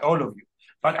inspired by all of you.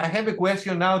 But I have a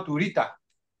question now to Rita.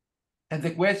 And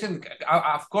the question,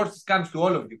 of course, comes to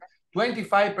all of you.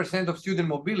 25% of student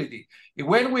mobility.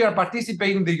 When we are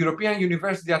participating in the European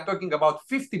university, they are talking about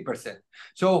 50%.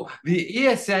 So the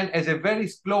ESN, as a very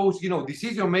close,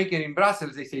 decision maker in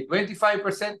Brussels, they say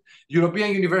 25%.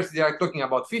 European university, they are talking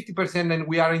about 50%, and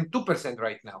we are in 2%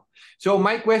 right now. So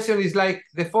my question is like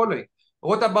the following: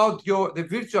 what about the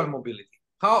virtual mobility?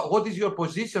 What is your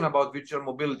position about virtual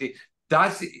mobility?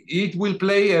 Does it will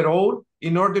play a role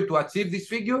in order to achieve this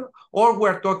figure, or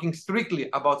we're talking strictly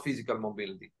about physical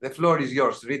mobility? The floor is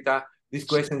yours, Rita. This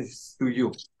question is to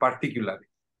you particularly.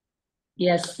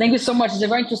 Yes, thank you so much. It's a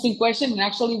very interesting question. And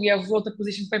actually, we have wrote a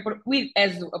position paper with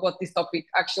ESU about this topic,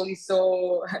 actually.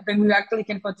 So then we actually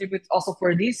can contribute also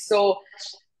for this. So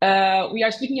we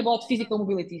are speaking about physical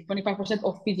mobility, 25%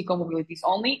 of physical mobilities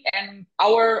only. And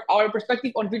our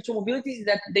perspective on virtual mobility is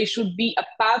that they should be a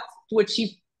path to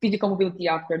achieve physical mobility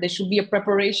after. There should be a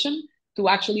preparation to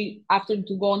actually, after,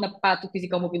 to go on a path to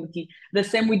physical mobility. The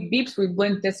same with BIPs, with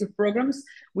blended intensive programs.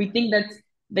 We think that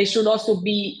they should also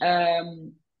be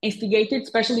instigated,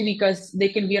 especially because they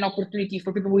can be an opportunity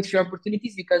for people with fewer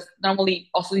opportunities, because normally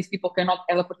also these people cannot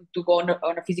have opportunity to go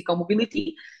on a physical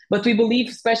mobility. But we believe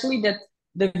especially that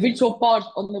the virtual part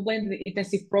of the blended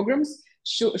intensive programs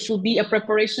should be a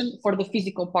preparation for the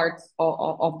physical part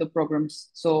of the programs.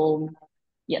 So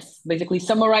yes, basically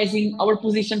summarizing our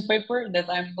position paper that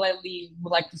I'm gladly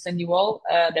would like to send you all.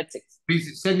 That's it.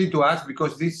 Please send it to us,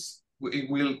 because this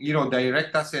will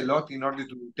direct us a lot in order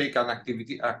to take an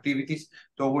activities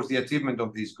towards the achievement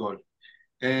of this goal.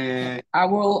 I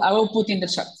will put in the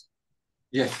chat.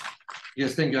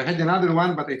 Yes, thank you. I had another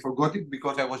one, but I forgot it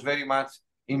because I was very much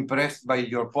impressed by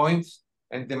your points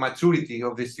and the maturity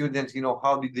of the students.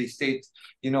 How did they state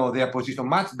their position?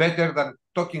 Much better than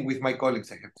talking with my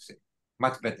colleagues, I have to say.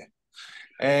 Much better.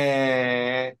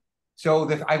 So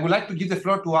I would like to give the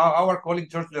floor to our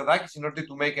colleague George Liodakis in order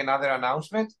to make another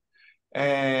announcement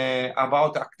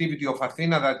about the activity of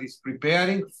Athena that is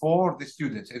preparing for the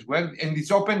students as well, and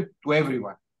it's open to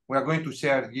everyone. We are going to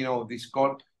share, this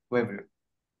call to everyone.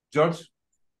 George?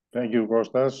 Thank you,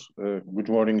 Kostas. Good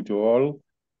morning to all.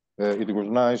 It was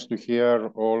nice to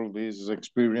hear all these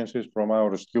experiences from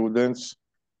our students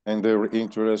and their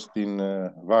interest in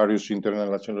various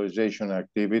internationalization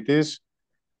activities.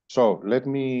 So let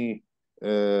me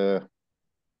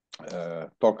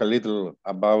talk a little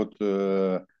about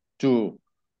two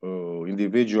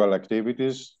individual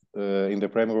activities in the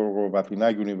framework of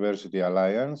Athena University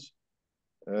Alliance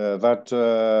that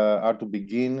are to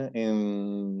begin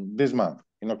in this month,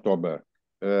 in October,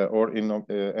 or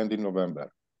and in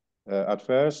November. At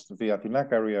first, the Athena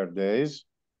Career Days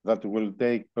that will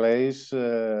take place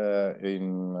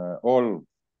in all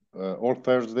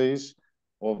Thursdays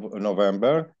of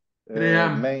November.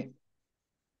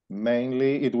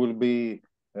 Mainly, it will be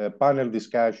panel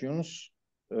discussions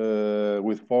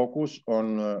with focus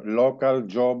on local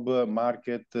job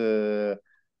market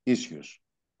issues.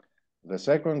 The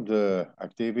second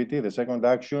activity, the second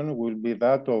action will be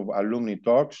that of alumni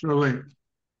talks.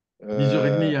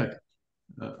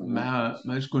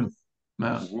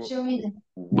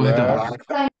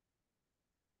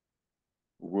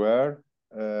 Where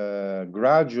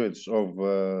graduates of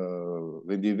the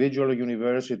individual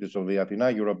universities of the Athena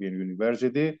European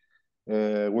University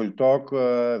will talk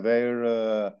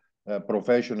their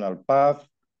professional path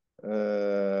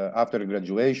after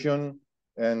graduation,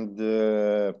 and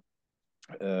will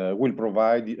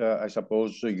provide, I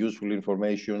suppose, useful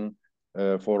information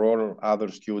for all other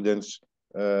students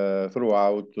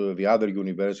throughout the other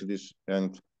universities,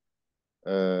 and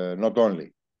not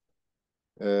only.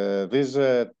 These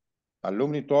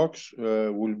alumni talks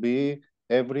will be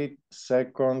every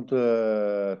second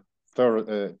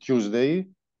Tuesday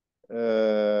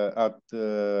at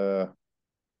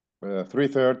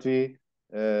 3:30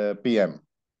 p.m.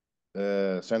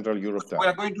 Central Europe time. We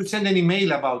are going to send an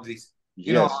email about this.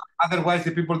 You know, otherwise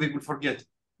the people, they will forget.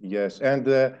 Yes, and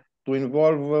to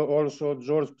involve also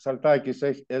George Psaltakis,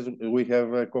 as we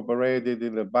have cooperated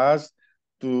in the past,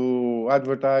 to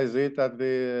advertise it at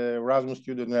the Erasmus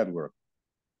Student Network.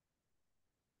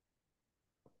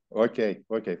 Okay,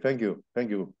 thank you,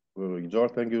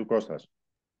 George, thank you, Kostas.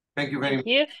 Thank you very much. Thank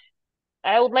you.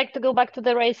 I would like to go back to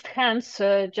the raised hands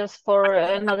just for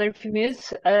another few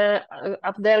minutes.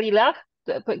 Abdelillah,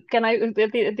 did I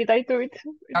do it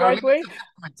the right way?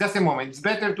 Just a moment. It's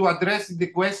better to address the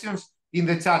questions in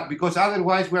the chat, because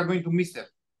otherwise we are going to miss them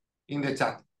in the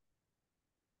chat.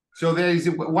 So there is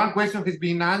one question has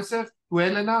been answered to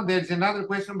Elena. There's another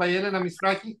question by Elena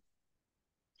Misraki.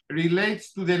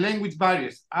 Relates to the language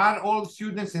barriers. Are all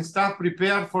students and staff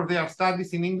prepared for their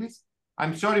studies in English?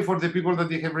 I'm sorry for the people that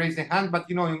they have raised their hand, but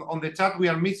you know, on the chat we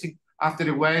are missing after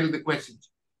a while the questions.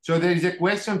 So there is a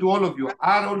question to all of you.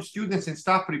 Are all students and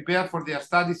staff prepared for their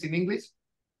studies in English?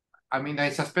 I mean, I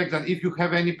suspect that if you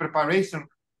have any preparation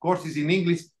courses in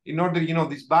English, in order, you know,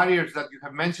 these barriers that you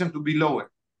have mentioned to be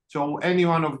lower. So any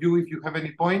one of you, if you have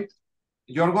any point.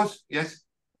 Yorgos, yes?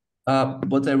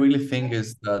 What I really think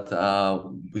is that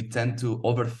we tend to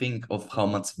overthink of how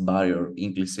much barrier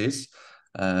English is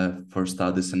for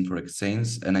studies and for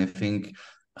exchange. And I think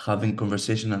having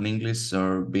conversational English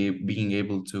or being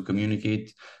able to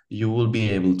communicate, you will be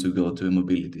able to go to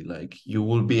mobility. Like, you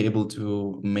will be able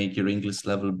to make your English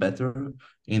level better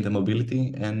in the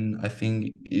mobility. And I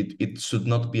think it should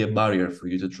not be a barrier for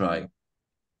you to try.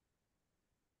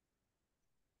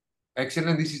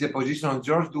 Excellent. This is the position of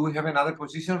George. Do we have another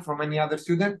position from any other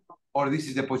student, or this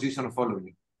is the position of all of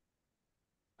you?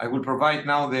 I will provide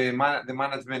now the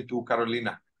management to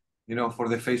Carolina, you know, for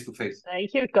the face-to-face.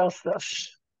 Thank you, Kostas.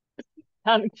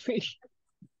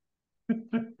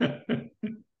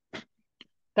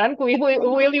 Tank,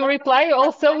 will you reply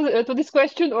also to this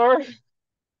question, or?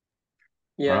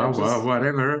 Yeah,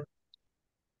 whatever.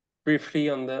 Briefly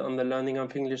on the learning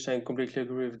of English, I completely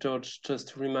agree with George. Just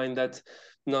to remind that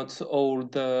not all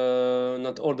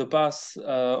the paths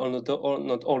or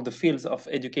not all the fields of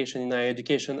education in higher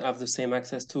education have the same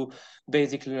access to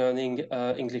basic learning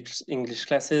English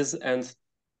classes, and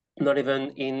not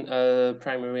even in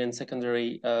primary and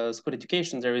secondary school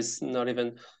education there is not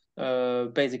even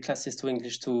basic classes to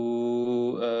English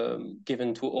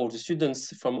given to all the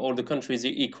students from all the countries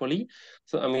equally.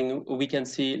 So I mean, we can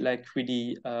see like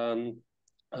really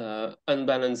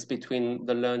unbalance between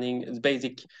the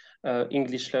basic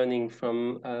English learning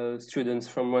from students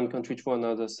from one country to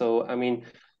another. So I mean,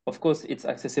 of course, it's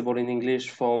accessible in English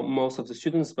for most of the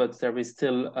students, but there is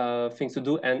still things to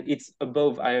do, and it's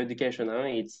above higher education.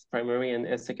 It's primary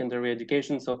and secondary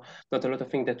education, so not a lot of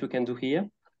things that we can do here,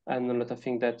 and a lot of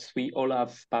things that we all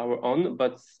have power on.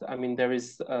 But I mean, there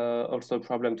is also a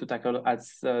problem to tackle at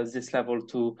this level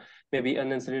to maybe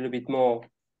enhance a little bit more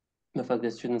the fact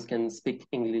that students can speak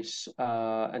English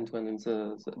and to enhance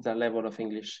the level of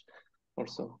English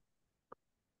also.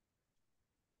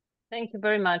 Thank you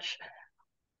very much.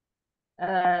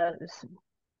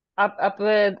 Abdelila.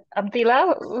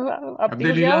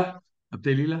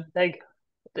 Like,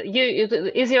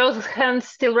 is your hand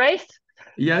still raised?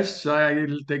 Yes,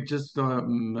 I'll take just a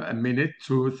minute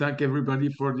to thank everybody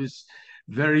for this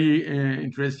very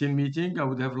interesting meeting. I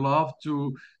would have loved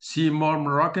to see more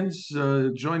Moroccans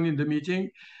joining the meeting.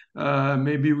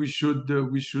 Maybe we should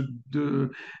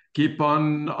keep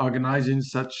on organizing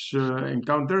such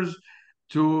encounters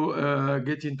to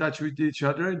get in touch with each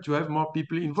other and to have more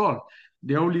people involved.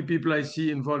 The only people I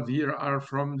see involved here are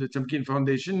from the Tamkin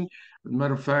Foundation. As a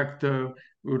matter of fact,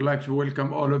 we would like to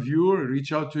welcome all of you,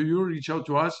 reach out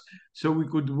to us, so we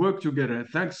could work together.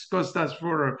 Thanks, Kostas,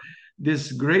 for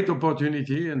this great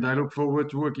opportunity, and I look forward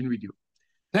to working with you.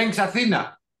 Thanks,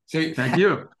 Athena. Thank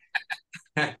you.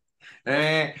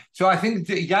 So I think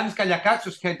Yanis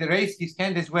Kaliakatsos had raised his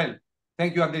hand as well.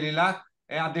 Thank you, Abdelillah.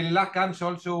 Abdelillah comes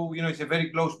also, is a very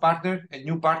close partner, a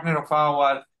new partner of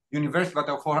our university, but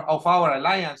of our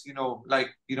alliance, I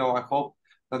hope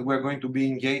that we're going to be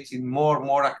engaged in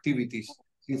more activities.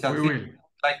 We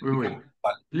will.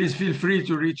 Please feel free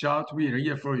to reach out. We're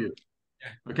here for you.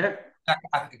 Yeah. Okay?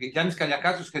 Yanis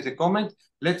Kaliakatsos has a comment.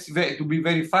 Let's to be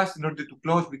very fast in order to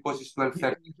close because it's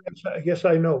 12:30. Yes,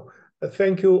 I know.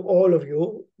 Thank you, all of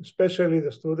you, especially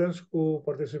the students who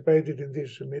participated in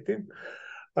this meeting.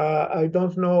 I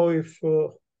don't know if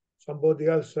somebody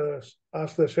else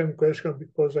asked the same question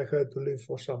because I had to leave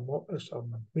for some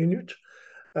minutes.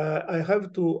 I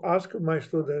have to ask my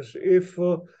students if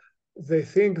they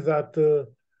think that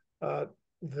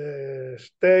the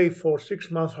stay for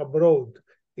 6 months abroad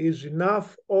is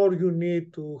enough, or you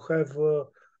need to have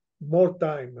more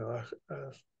time,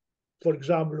 for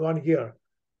example, 1 year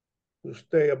to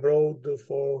stay abroad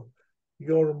for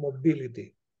your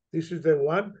mobility. This is the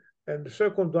one. And the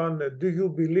second one, do you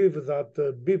believe that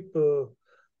BIP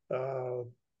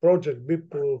project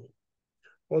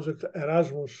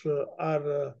Erasmus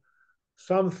are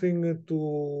something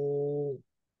to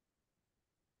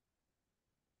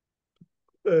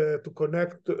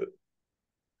connect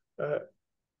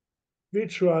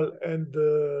virtual and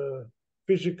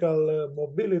physical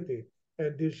mobility,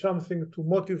 and is something to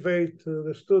motivate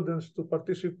the students to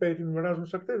participate in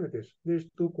Erasmus activities? These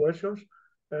two questions,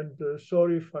 and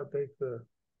sorry if I take the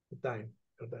time.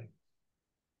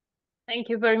 Thank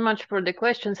you very much for the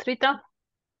questions, Rita.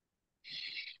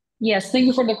 Yes, thank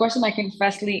you for the question. I can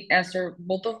fastly answer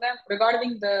both of them.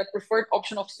 Regarding the preferred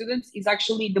option of students is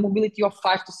actually the mobility of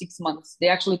 5 to 6 months. They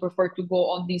actually prefer to go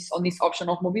on this option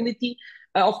of mobility.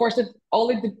 Of course, it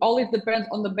always depends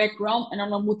on the background and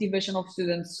on the motivation of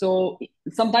students. So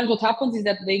sometimes what happens is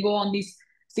that they go on this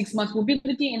 6 months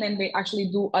mobility and then they actually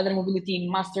do other mobility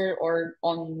in master or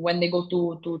on when they go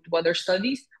to other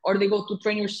studies, or they go to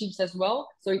traineeships as well.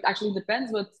 So it actually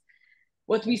depends. But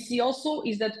what we see also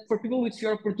is that for people with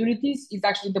fewer opportunities is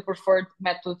actually the preferred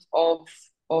method of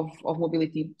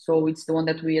mobility. So it's the one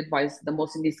that we advise the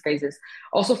most in these cases.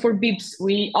 Also for BIPs,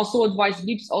 we also advise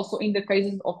BIPs also in the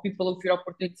cases of people with fewer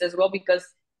opportunities as well, because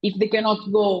if they cannot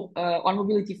go on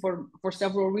mobility for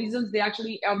several reasons, they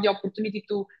actually have the opportunity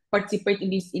to participate in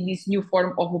this new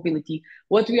form of mobility.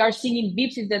 What we are seeing in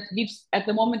BIPs is that BIPs at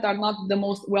the moment are not the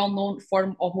most well-known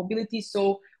form of mobility.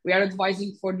 So we are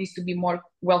advising for this to be more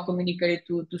well communicated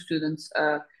to students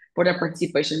for their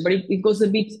participation. But it goes a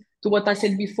bit to what I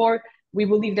said before. We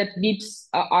believe that BIPs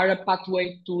are a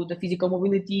pathway to the physical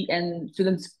mobility, and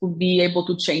students could be able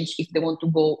to change if they want to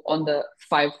go on the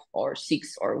 5 or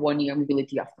 6 or 1 year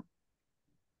mobility after.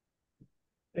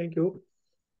 Thank you.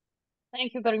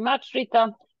 Thank you very much,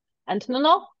 Rita. And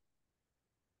Nuno?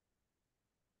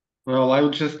 Well, I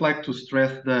would just like to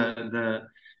stress the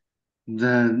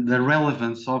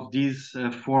relevance of these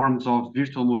forms of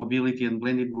virtual mobility and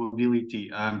blended mobility.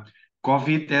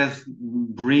 COVID has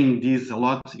bring this a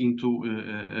lot into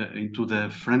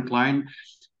the front line,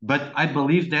 but I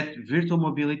believe that virtual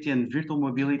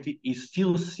mobility is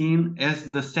still seen as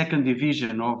the second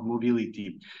division of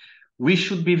mobility. We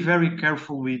should be very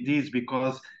careful with this,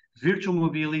 because virtual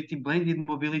mobility, blended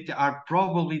mobility are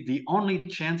probably the only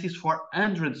chances for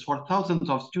hundreds, for thousands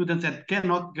of students that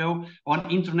cannot go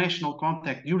on international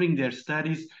contact during their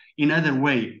studies in other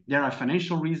way. There are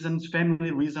financial reasons,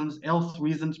 family reasons, health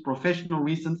reasons, professional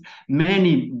reasons,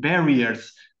 many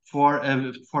barriers for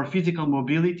physical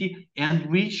mobility, and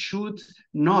we should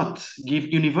not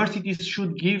give, universities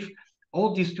should give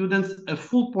all these students a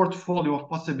full portfolio of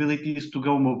possibilities to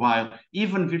go mobile,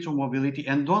 even virtual mobility,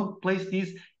 and don't place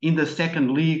this in the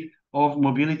second league of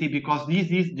mobility, because this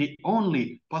is the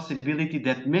only possibility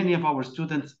that many of our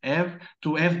students have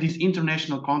to have this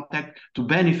international contact, to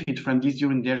benefit from this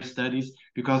during their studies,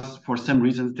 because for some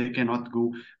reasons they cannot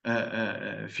go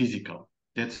physical.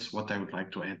 That's what I would like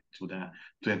to add to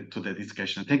the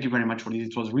discussion. Thank you very much for this.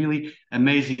 It was really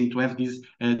amazing to have this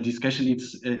discussion.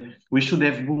 We should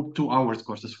have booked 2 hours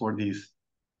courses for this.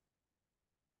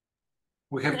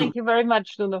 Thank you very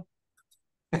much, Nuno.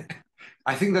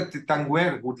 I think that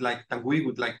Tanguy would like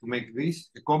to make this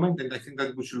a comment, and I think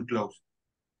that we should close.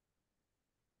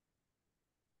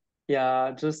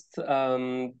 Yeah, just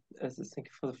thank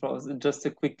you for the floor. Just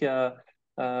a quick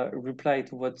reply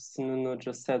to what Nuno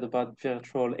just said about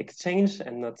virtual exchange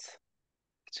and not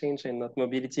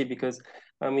mobility, because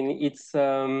I mean it's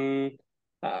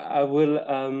I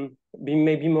will be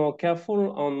maybe more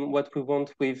careful on what we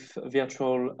want with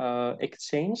virtual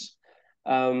exchange,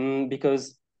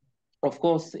 because of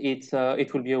course it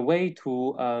will be a way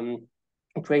to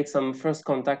create some first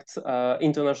contact,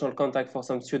 international contact for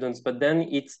some students, but then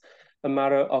it's a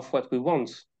matter of what we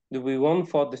want. Do we want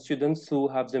for the students who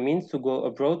have the means to go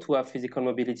abroad to have physical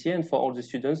mobility, and for all the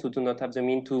students who do not have the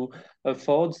means to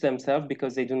afford themselves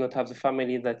because they do not have the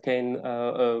family that can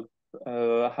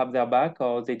have their back,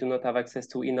 or they do not have access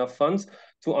to enough funds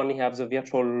to only have the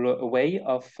virtual way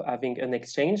of having an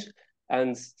exchange,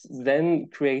 and then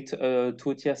create a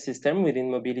two-tier system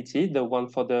within mobility, the one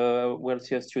for the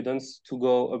wealthier students to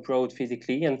go abroad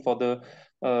physically, and for the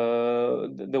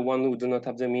one who do not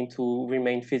have the means to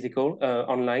remain physical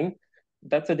online.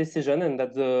 That's a decision, and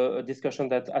that's a discussion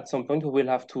that at some point we will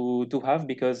have to have,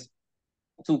 because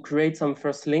to create some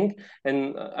first link,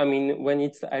 and I mean, when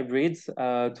it's hybrid,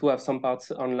 to have some parts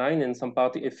online and some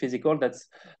part physical, that's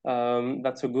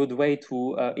a good way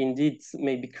to indeed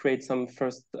maybe create some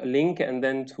first link, and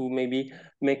then to maybe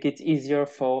make it easier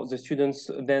for the students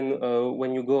then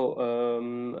when you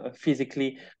go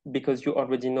physically, because you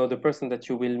already know the person that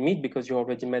you will meet, because you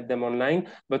already met them online,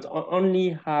 but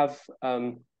only have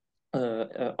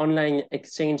online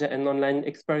exchange and online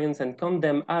experience and count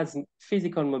them as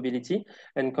physical mobility,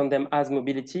 and count them as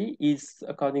mobility is,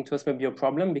 according to us, maybe a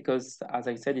problem, because as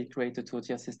I said, it creates a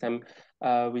two-tier system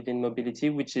within mobility,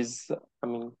 which is, I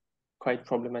mean, quite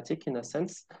problematic in a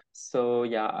sense. So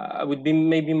yeah, I would be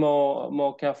maybe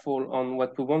more careful on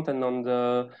what we want, and on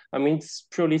the, I mean, it's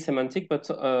purely semantic, but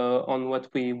on what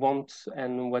we want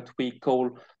and what we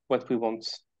call what we want.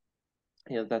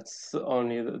 Yeah, that's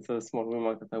only the small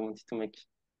remark that I wanted to make.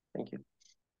 Thank you.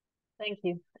 Thank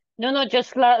you. No,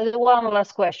 just one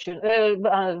last question,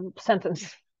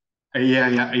 sentence.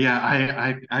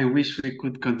 I wish we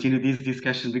could continue this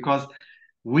discussion, because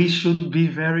we should be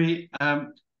very,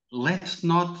 let's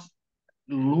not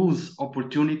lose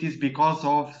opportunities because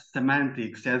of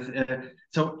semantics.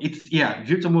 So it's,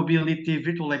 virtual mobility,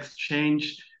 virtual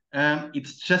exchange,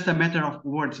 it's just a matter of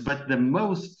words, but the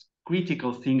most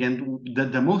critical thing and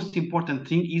the most important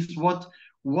thing is what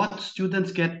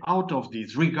students get out of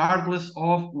this, regardless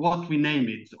of what we name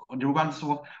it, regardless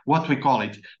of what we call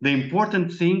it. The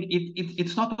important thing,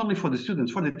 it's not only for the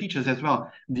students, for the teachers as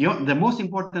well. The most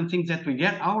important thing that we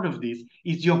get out of this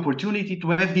is the opportunity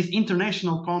to have this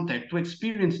international contact, to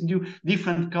experience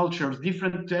different cultures,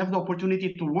 to have the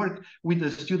opportunity to work with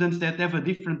the students that have a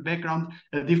different background,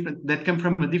 that come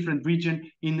from a different region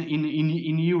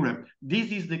in Europe.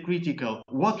 This is the critical.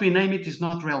 What we name it is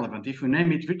not relevant. If we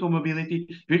name it virtual mobility,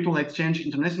 virtual exchange,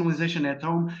 internationalization at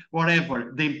home,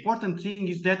 whatever. The important thing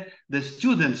is that the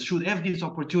students should have this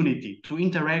opportunity to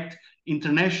interact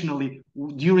internationally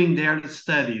during their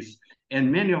studies. And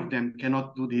many of them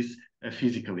cannot do this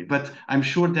physically. But I'm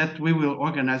sure that we will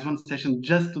organize one session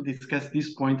just to discuss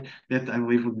this point that I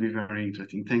believe would be very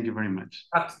interesting. Thank you very much.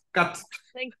 Cut.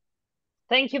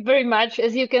 Thank you very much.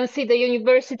 As you can see, the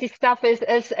university staff is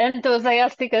as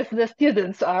enthusiastic as the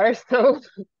students are. So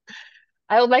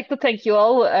I would like to thank you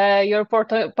all. Your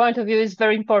point of view is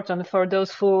very important for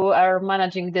those who are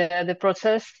managing the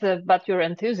process, but your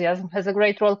enthusiasm has a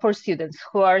great role for students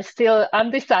who are still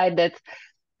undecided.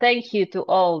 Thank you to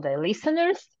all the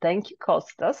listeners. Thank you,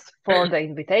 Kostas, for the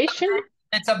invitation.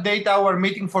 Let's update our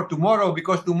meeting for tomorrow,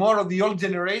 because tomorrow the old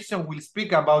generation will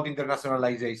speak about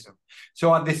internationalization.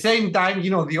 So at the same time,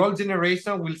 the old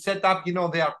generation will set up,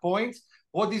 their points.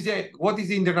 What is the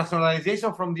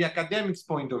internationalization from the academics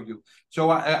point of view? So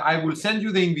I will send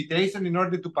you the invitation in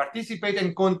order to participate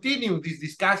and continue this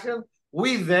discussion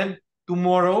with them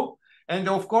tomorrow. And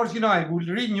of course, I will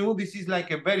renew. This is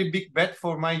like a very big bet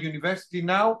for my university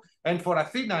now, and for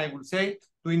Athena, I will say,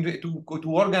 to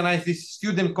organize this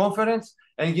student conference,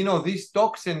 and these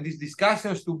talks and these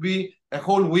discussions to be a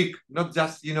whole week, not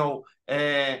just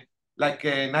 90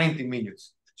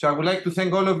 minutes. So I would like to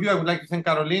thank all of you. I would like to thank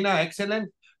Carolina,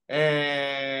 excellent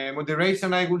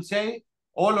moderation, I will say.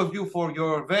 All of you for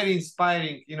your very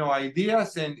inspiring,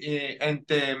 ideas and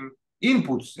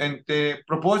inputs and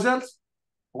proposals.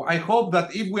 I hope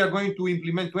that if we are going to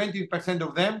implement 20%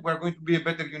 of them, we are going to be a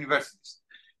better universities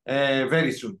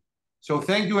very soon. So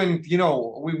thank you, and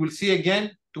we will see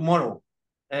again tomorrow.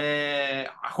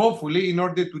 Hopefully, in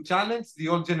order to challenge the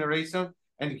old generation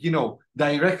and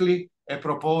directly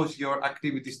propose your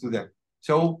activities to them.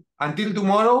 So until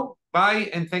tomorrow, bye,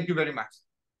 and thank you very much.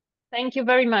 Thank you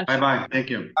very much. Bye-bye. Thank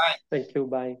you. Bye. Thank you.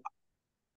 Bye.